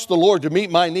trust the Lord to meet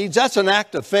my needs. That's an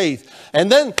act of faith. And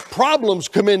then problems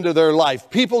come into their life.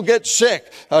 People get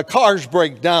sick, cars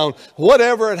break down,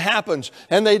 whatever it happens.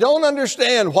 And they don't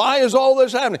understand, why is all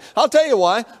this happening? I'll tell you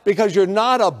why. Because you're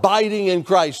not abiding in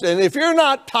Christ. And if you're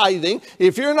not tithing,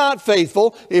 if you're not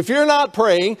faithful, if you're not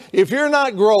praying, if you're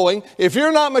not growing, if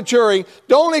you're not maturing,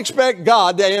 don't expect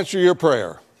God to answer your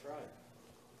prayer.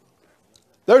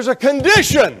 There's a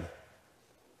condition.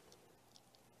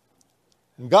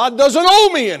 God doesn't owe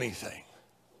me anything.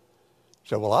 You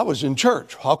say, well, I was in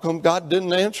church. How come God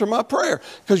didn't answer my prayer?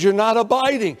 Because you're not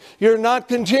abiding. You're not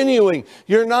continuing.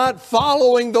 You're not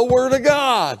following the Word of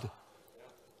God.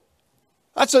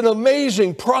 That's an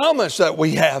amazing promise that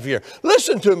we have here.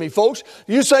 Listen to me, folks.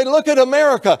 You say, look at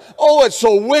America. Oh, it's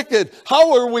so wicked.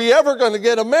 How are we ever going to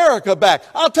get America back?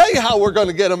 I'll tell you how we're going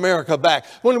to get America back.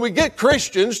 When we get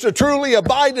Christians to truly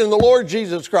abide in the Lord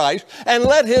Jesus Christ and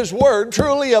let His Word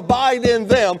truly abide in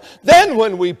them, then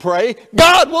when we pray,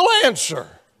 God will answer.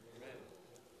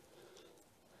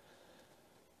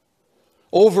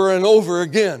 Over and over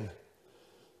again,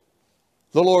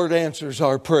 the Lord answers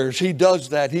our prayers. He does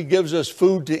that. He gives us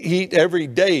food to eat every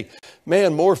day.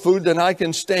 Man, more food than I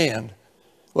can stand.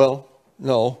 Well,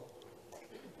 no.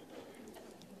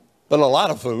 But a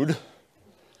lot of food.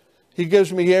 He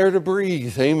gives me air to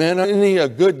breathe. Amen. Isn't He a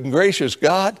good and gracious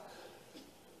God?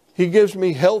 He gives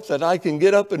me health that I can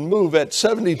get up and move at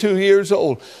 72 years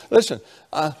old. Listen,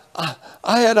 I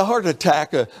had a heart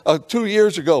attack 2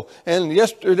 years ago. And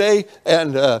yesterday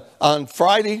and on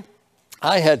Friday,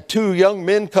 I had 2 young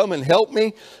men come and help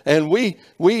me, and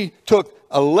we took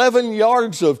 11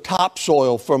 yards of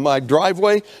topsoil from my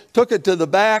driveway, took it to the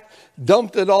back,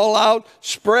 dumped it all out,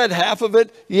 spread half of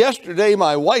it. Yesterday,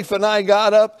 my wife and I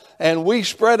got up, and we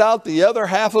spread out the other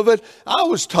half of it. I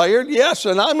was tired, yes,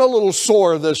 and I'm a little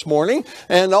sore this morning,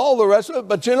 and all the rest of it.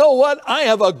 But you know what? I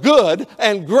have a good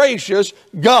and gracious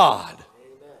God.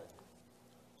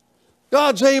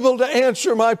 God's able to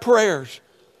answer my prayers.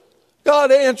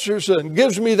 God answers and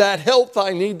gives me that health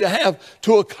I need to have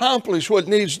to accomplish what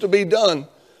needs to be done.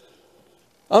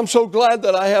 I'm so glad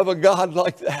that I have a God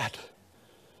like that.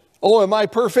 Oh, am I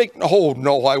perfect? Oh,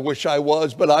 no, I wish I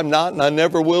was, but I'm not, and I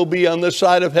never will be on this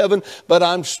side of heaven. But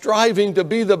I'm striving to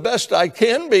be the best I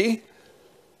can be.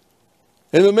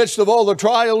 In the midst of all the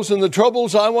trials and the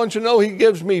troubles, I want you to know He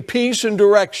gives me peace and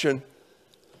direction.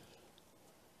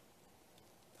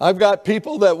 I've got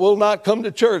people that will not come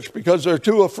to church because they're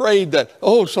too afraid that,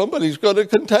 oh, somebody's going to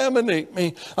contaminate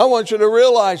me. I want you to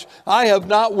realize I have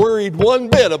not worried one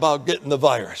bit about getting the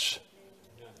virus.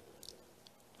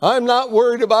 I'm not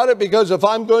worried about it because if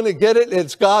I'm going to get it,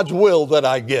 it's God's will that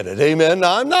I get it. Amen.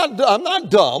 Now, I'm not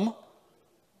dumb.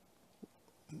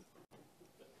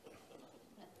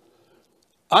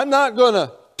 I'm not going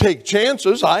to take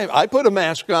chances. I put a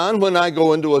mask on when I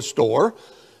go into a store.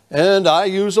 And I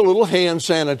use a little hand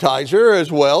sanitizer as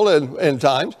well in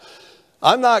times.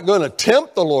 I'm not going to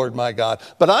tempt the Lord my God,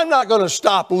 but I'm not going to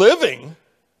stop living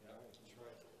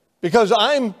because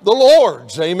I'm the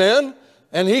Lord's, amen?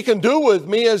 And He can do with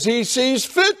me as He sees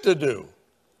fit to do.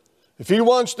 If He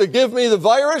wants to give me the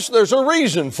virus, there's a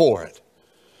reason for it.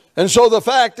 And so the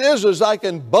fact is I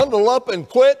can bundle up and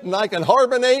quit, and I can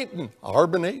hibernate.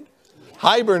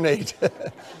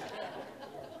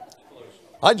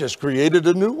 I just created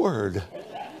a new word.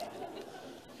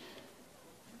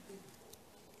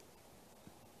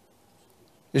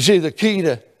 You see, the key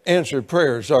to answered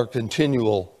prayers are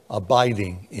continual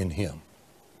abiding in Him.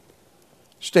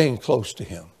 Staying close to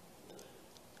Him.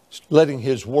 Letting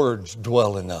His words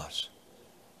dwell in us.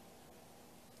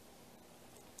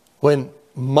 When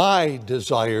my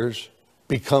desires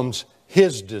becomes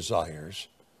His desires,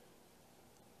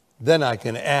 then I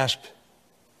can ask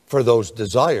for those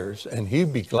desires, and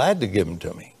He'd be glad to give them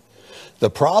to me. The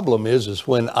problem is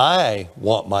when I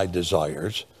want my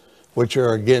desires, which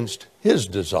are against His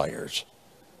desires.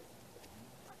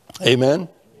 Amen?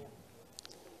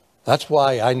 That's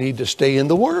why I need to stay in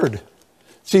the Word.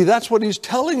 See, that's what He's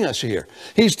telling us here.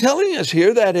 He's telling us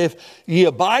here that if ye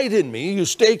abide in me, you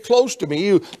stay close to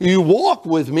me, you walk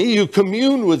with me, you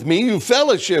commune with me, you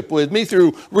fellowship with me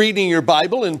through reading your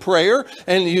Bible and prayer,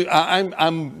 and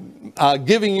I'm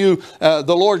giving you,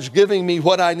 the Lord's giving me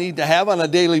what I need to have on a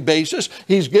daily basis.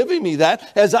 He's giving me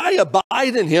that. As I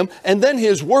abide in Him, and then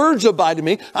His words abide in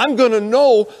me, I'm going to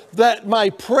know that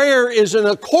my prayer is in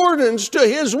accordance to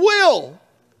His will.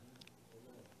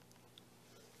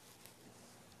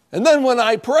 And then when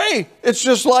I pray, it's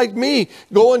just like me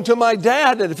going to my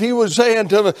dad. And if he was saying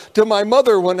to my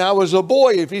mother when I was a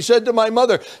boy, if he said to my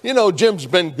mother, you know, Jim's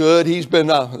been good. He's been,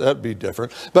 that'd be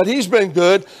different. But he's been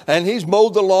good, and he's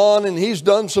mowed the lawn, and he's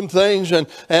done some things. And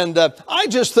I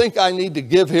just think I need to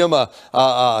give him a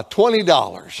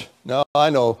 $20. Now, I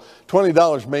know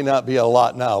 $20 may not be a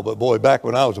lot now, but boy, back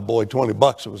when I was a boy,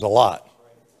 $20 was a lot.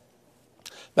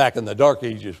 Back in the dark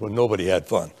ages when nobody had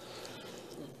fun.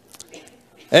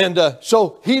 And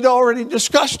so he'd already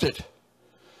discussed it.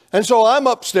 And so I'm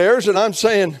upstairs and I'm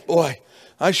saying, boy,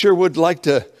 I sure would like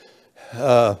to,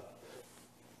 I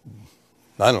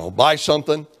don't know, buy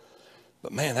something.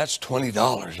 But man, that's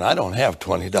 $20. And I don't have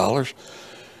 $20.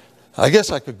 I guess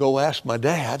I could go ask my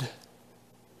dad.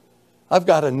 I've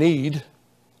got a need.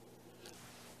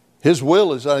 His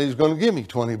will is that he's going to give me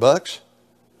 $20.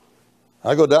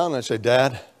 I go down and I say,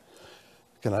 Dad,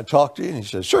 can I talk to you? And he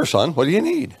says, sure, son, what do you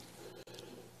need?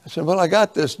 I said, well, I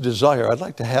got this desire. I'd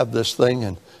like to have this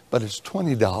thing, but it's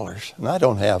 $20, and I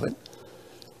don't have it.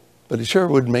 But it sure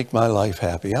would make my life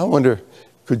happy. I wonder,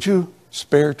 could you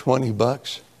spare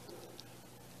 $20?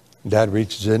 Dad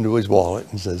reaches into his wallet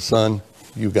and says, son,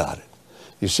 you got it.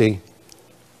 You see,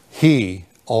 he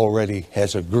already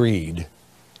has agreed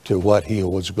to what he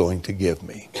was going to give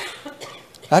me.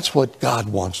 That's what God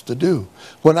wants to do.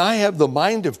 When I have the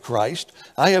mind of Christ,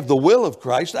 I have the will of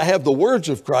Christ, I have the words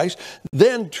of Christ,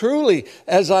 then truly,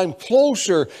 as I'm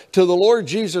closer to the Lord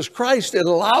Jesus Christ, it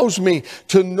allows me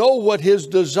to know what His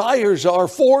desires are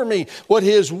for me, what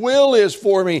His will is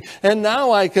for me. And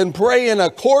now I can pray in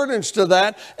accordance to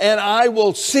that, and I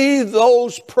will see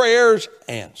those prayers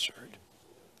answered.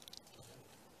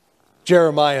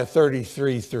 Jeremiah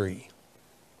 33:3.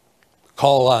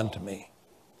 Call unto me,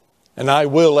 and I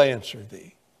will answer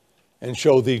thee, and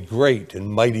show thee great and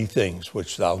mighty things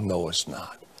which thou knowest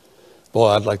not. Boy,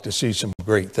 I'd like to see some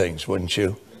great things, wouldn't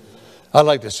you? I'd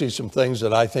like to see some things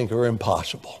that I think are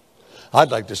impossible. I'd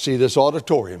like to see this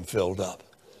auditorium filled up.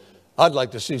 I'd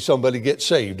like to see somebody get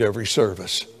saved every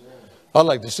service. I'd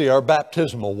like to see our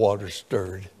baptismal water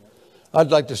stirred.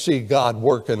 I'd like to see God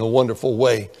work in a wonderful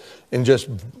way and just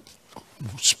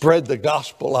spread the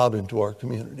gospel out into our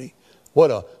community. What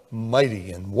a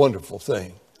mighty and wonderful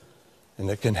thing. And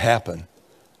it can happen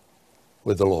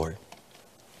with the Lord.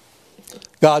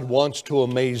 God wants to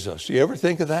amaze us. You ever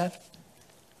think of that?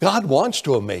 God wants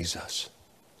to amaze us.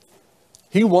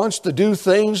 He wants to do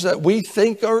things that we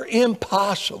think are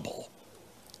impossible.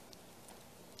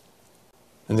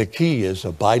 And the key is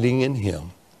abiding in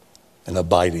Him and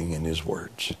abiding in His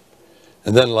words.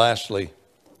 And then lastly,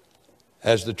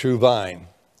 as the true vine,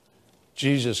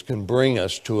 Jesus can bring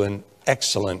us to an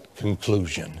excellent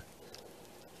conclusion.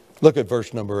 Look at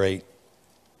verse number 8.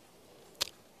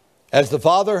 As the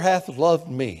Father hath loved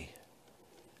me,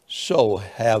 so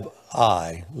have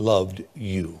I loved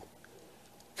you.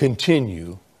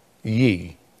 Continue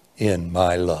ye in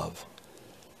my love.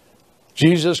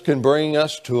 Jesus can bring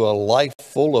us to a life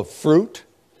full of fruit,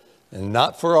 and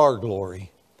not for our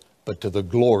glory, but to the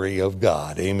glory of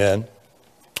God. Amen.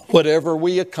 Whatever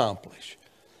we accomplish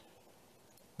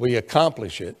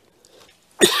it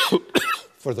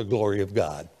for the glory of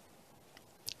God,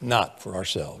 not for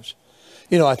ourselves.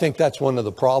 You know, I think that's one of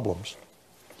the problems.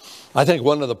 I think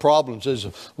one of the problems is,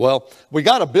 well, we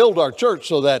got to build our church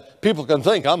so that people can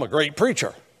think I'm a great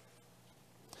preacher.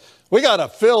 We got to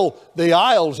fill the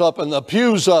aisles up and the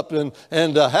pews up and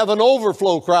have an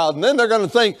overflow crowd. And then they're going to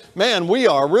think, man, we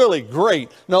are really great.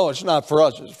 No, it's not for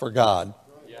us. It's for God.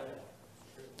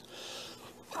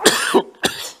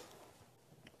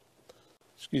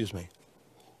 Excuse me.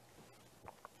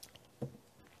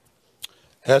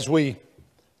 As we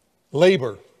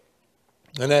labor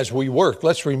and as we work,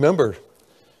 let's remember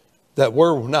that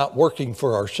we're not working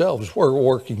for ourselves. We're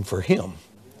working for Him.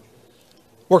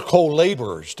 We're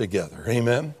co-laborers together.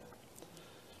 Amen.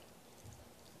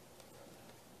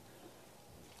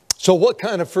 So what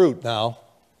kind of fruit now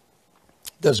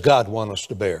does God want us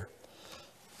to bear?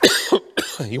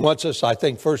 He wants us, I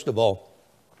think, first of all,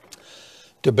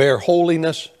 to bear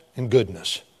holiness and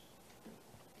goodness.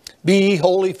 Be ye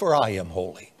holy, for I am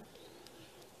holy.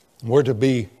 We're to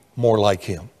be more like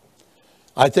Him.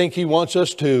 I think He wants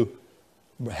us to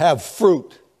have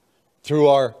fruit through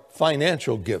our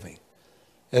financial giving.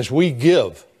 As we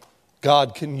give,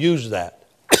 God can use that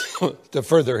to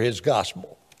further His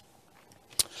gospel.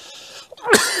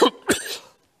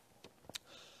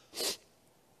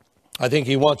 I think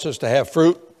He wants us to have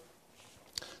fruit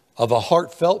of a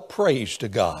heartfelt praise to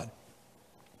God.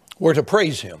 We're to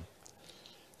praise Him.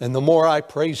 And the more I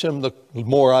praise Him, the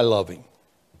more I love Him.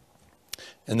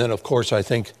 And then, of course, I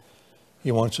think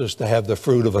He wants us to have the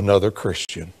fruit of another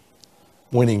Christian.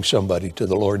 winning somebody to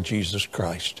the Lord Jesus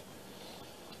Christ.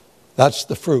 That's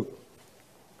the fruit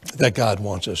that God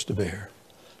wants us to bear.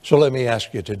 So let me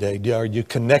ask you today, are you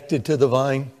connected to the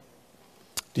vine?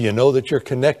 Do you know that you're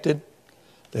connected?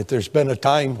 That there's been a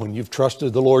time when you've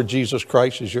trusted the Lord Jesus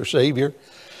Christ as your Savior?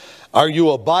 Are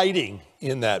you abiding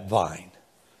in that vine?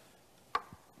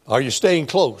 Are you staying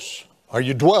close? Are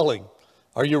you dwelling?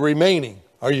 Are you remaining?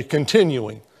 Are you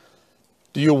continuing?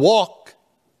 Do you walk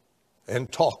and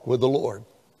talk with the Lord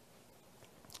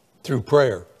through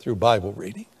prayer, through Bible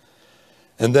reading?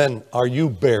 And then, are you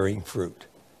bearing fruit?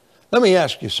 Let me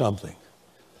ask you something.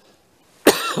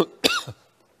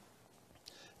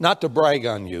 Not to brag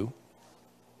on you,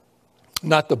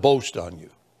 not to boast on you,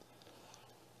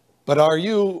 but are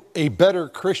you a better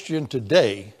Christian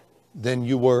today than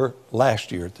you were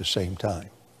last year at the same time?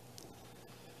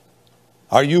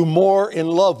 Are you more in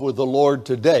love with the Lord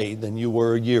today than you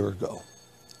were a year ago?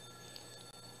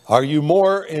 Are you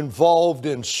more involved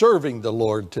in serving the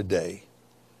Lord today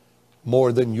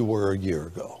more than you were a year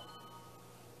ago?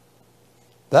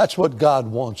 That's what God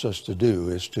wants us to do,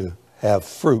 is to have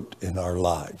fruit in our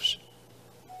lives.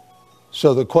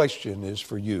 So the question is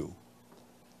for you.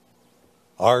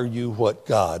 Are you what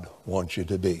God wants you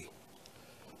to be?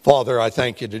 Father, I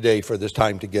thank you today for this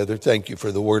time together. Thank you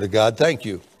for the Word of God. Thank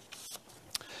you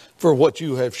for what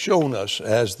you have shown us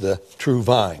as the true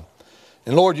vine.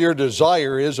 And Lord, your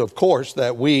desire is, of course,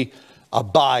 that we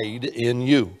abide in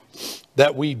you,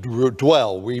 that we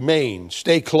dwell, remain,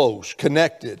 stay close,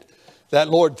 connected. That,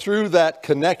 Lord, through that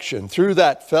connection, through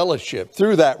that fellowship,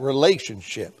 through that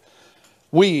relationship,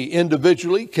 we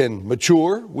individually can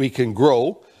mature, we can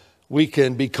grow, we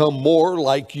can become more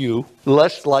like you,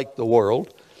 less like the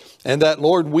world, and that,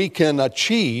 Lord, we can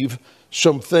achieve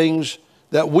some things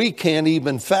that we can't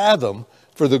even fathom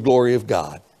for the glory of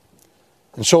God.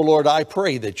 And so, Lord, I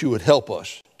pray that you would help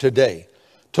us today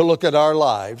to look at our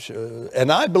lives.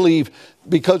 And I believe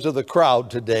because of the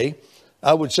crowd today,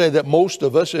 I would say that most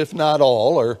of us, if not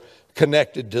all, are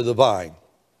connected to the vine.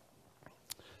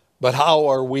 But how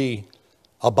are we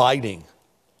abiding?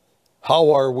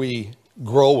 How are we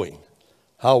growing?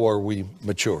 How are we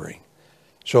maturing?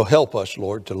 So help us,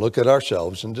 Lord, to look at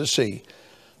ourselves and to see,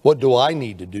 what do I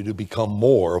need to do to become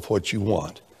more of what you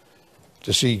want,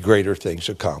 to see greater things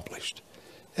accomplished?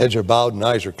 Heads are bowed and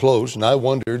eyes are closed, and I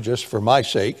wonder, just for my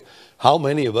sake, how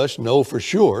many of us know for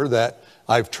sure that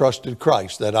I've trusted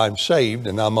Christ, that I'm saved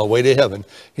and on my way to heaven.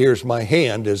 Here's my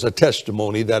hand as a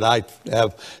testimony that I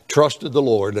have trusted the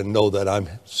Lord and know that I'm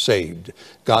saved.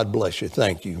 God bless you.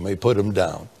 Thank you. You may put them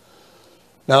down.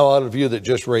 Now, out of you that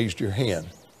just raised your hand,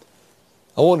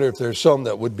 I wonder if there's some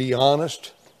that would be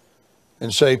honest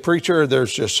and say, preacher,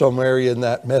 there's just some area in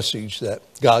that message that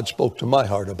God spoke to my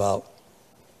heart about.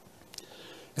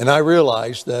 And I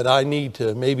realize that I need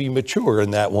to maybe mature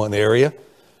in that one area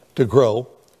to grow.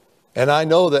 And I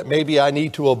know that maybe I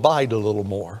need to abide a little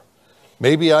more.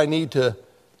 Maybe I need to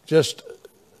just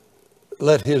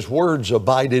let his words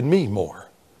abide in me more.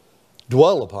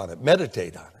 Dwell upon it,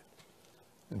 meditate on it.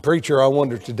 And preacher, I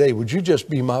wonder today, would you just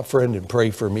be my friend and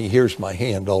pray for me? Here's my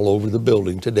hand all over the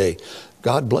building today.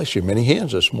 God bless you. Many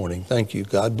hands this morning. Thank you.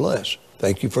 God bless.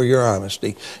 Thank you for your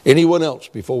honesty. Anyone else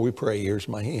before we pray? Here's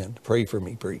my hand. Pray for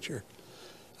me, preacher.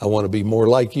 I want to be more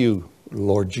like you,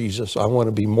 Lord Jesus. I want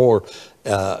to be more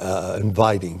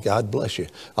inviting. God bless you.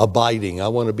 Abiding. I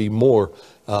want to be more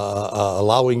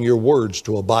allowing your words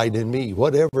to abide in me.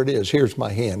 Whatever it is, here's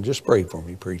my hand. Just pray for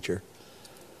me, preacher.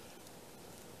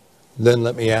 Then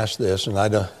let me ask this, and I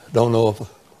don't know if,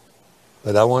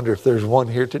 but I wonder if there's one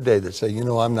here today that say, you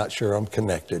know, I'm not sure I'm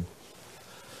connected.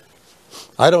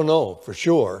 I don't know for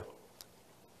sure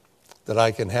that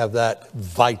I can have that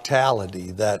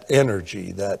vitality, that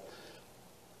energy, that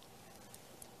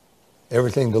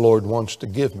everything the Lord wants to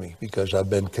give me because I've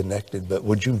been connected. But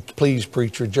would you please,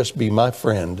 preacher, just be my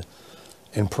friend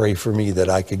and pray for me that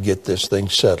I could get this thing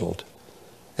settled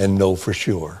and know for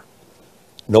sure.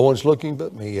 No one's looking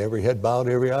but me, every head bowed,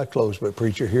 every eye closed. But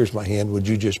preacher, here's my hand. Would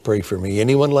you just pray for me?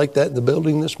 Anyone like that in the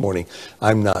building this morning?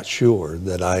 I'm not sure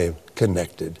that I am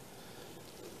connected.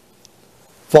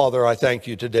 Father, I thank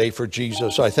you today for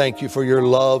Jesus. I thank you for your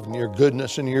love and your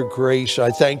goodness and your grace.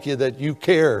 I thank you that you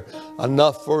care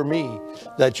enough for me,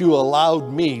 that you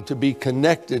allowed me to be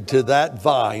connected to that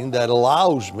vine that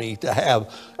allows me to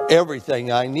have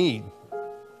everything I need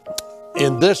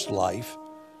in this life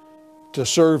to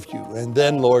serve you. And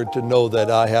then, Lord, to know that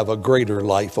I have a greater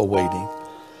life awaiting.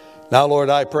 Now, Lord,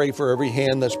 I pray for every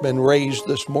hand that's been raised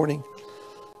this morning.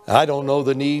 I don't know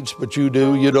the needs, but you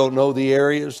do. You don't know the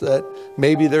areas that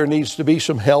maybe there needs to be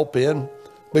some help in,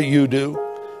 but you do.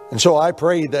 And so I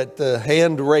pray that the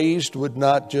hand raised would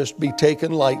not just be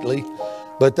taken lightly,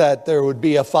 but that there would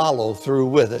be a follow through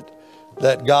with it.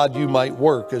 That God, you might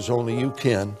work as only you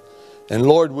can. And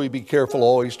Lord, we be careful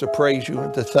always to praise you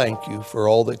and to thank you for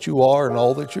all that you are and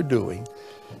all that you're doing.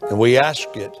 And we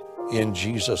ask it in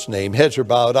Jesus' name. Heads are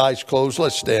bowed, eyes closed.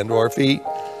 Let's stand to our feet.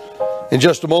 In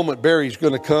just a moment, Barry's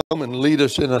going to come and lead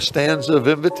us in a stanza of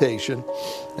invitation.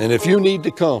 And if you need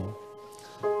to come,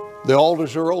 the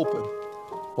altars are open.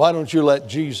 Why don't you let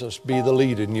Jesus be the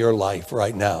lead in your life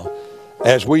right now?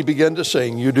 As we begin to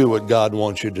sing, you do what God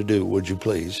wants you to do, would you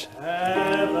please?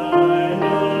 Have thine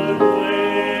own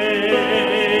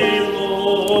way,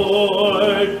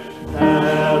 Lord.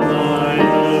 Have thine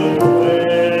own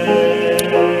way.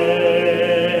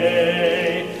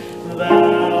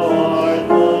 Thou art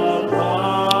the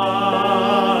potter,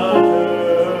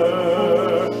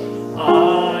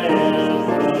 I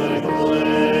am the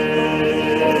clay.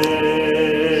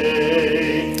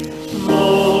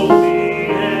 Mold me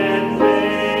and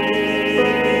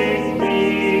make me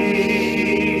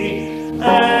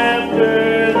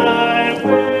after thy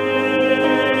will,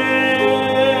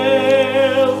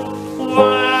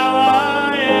 while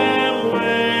I am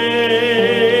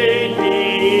waiting.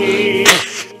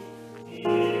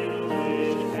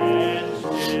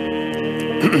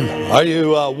 Are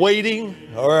you waiting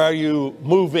or are you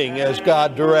moving as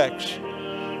God directs?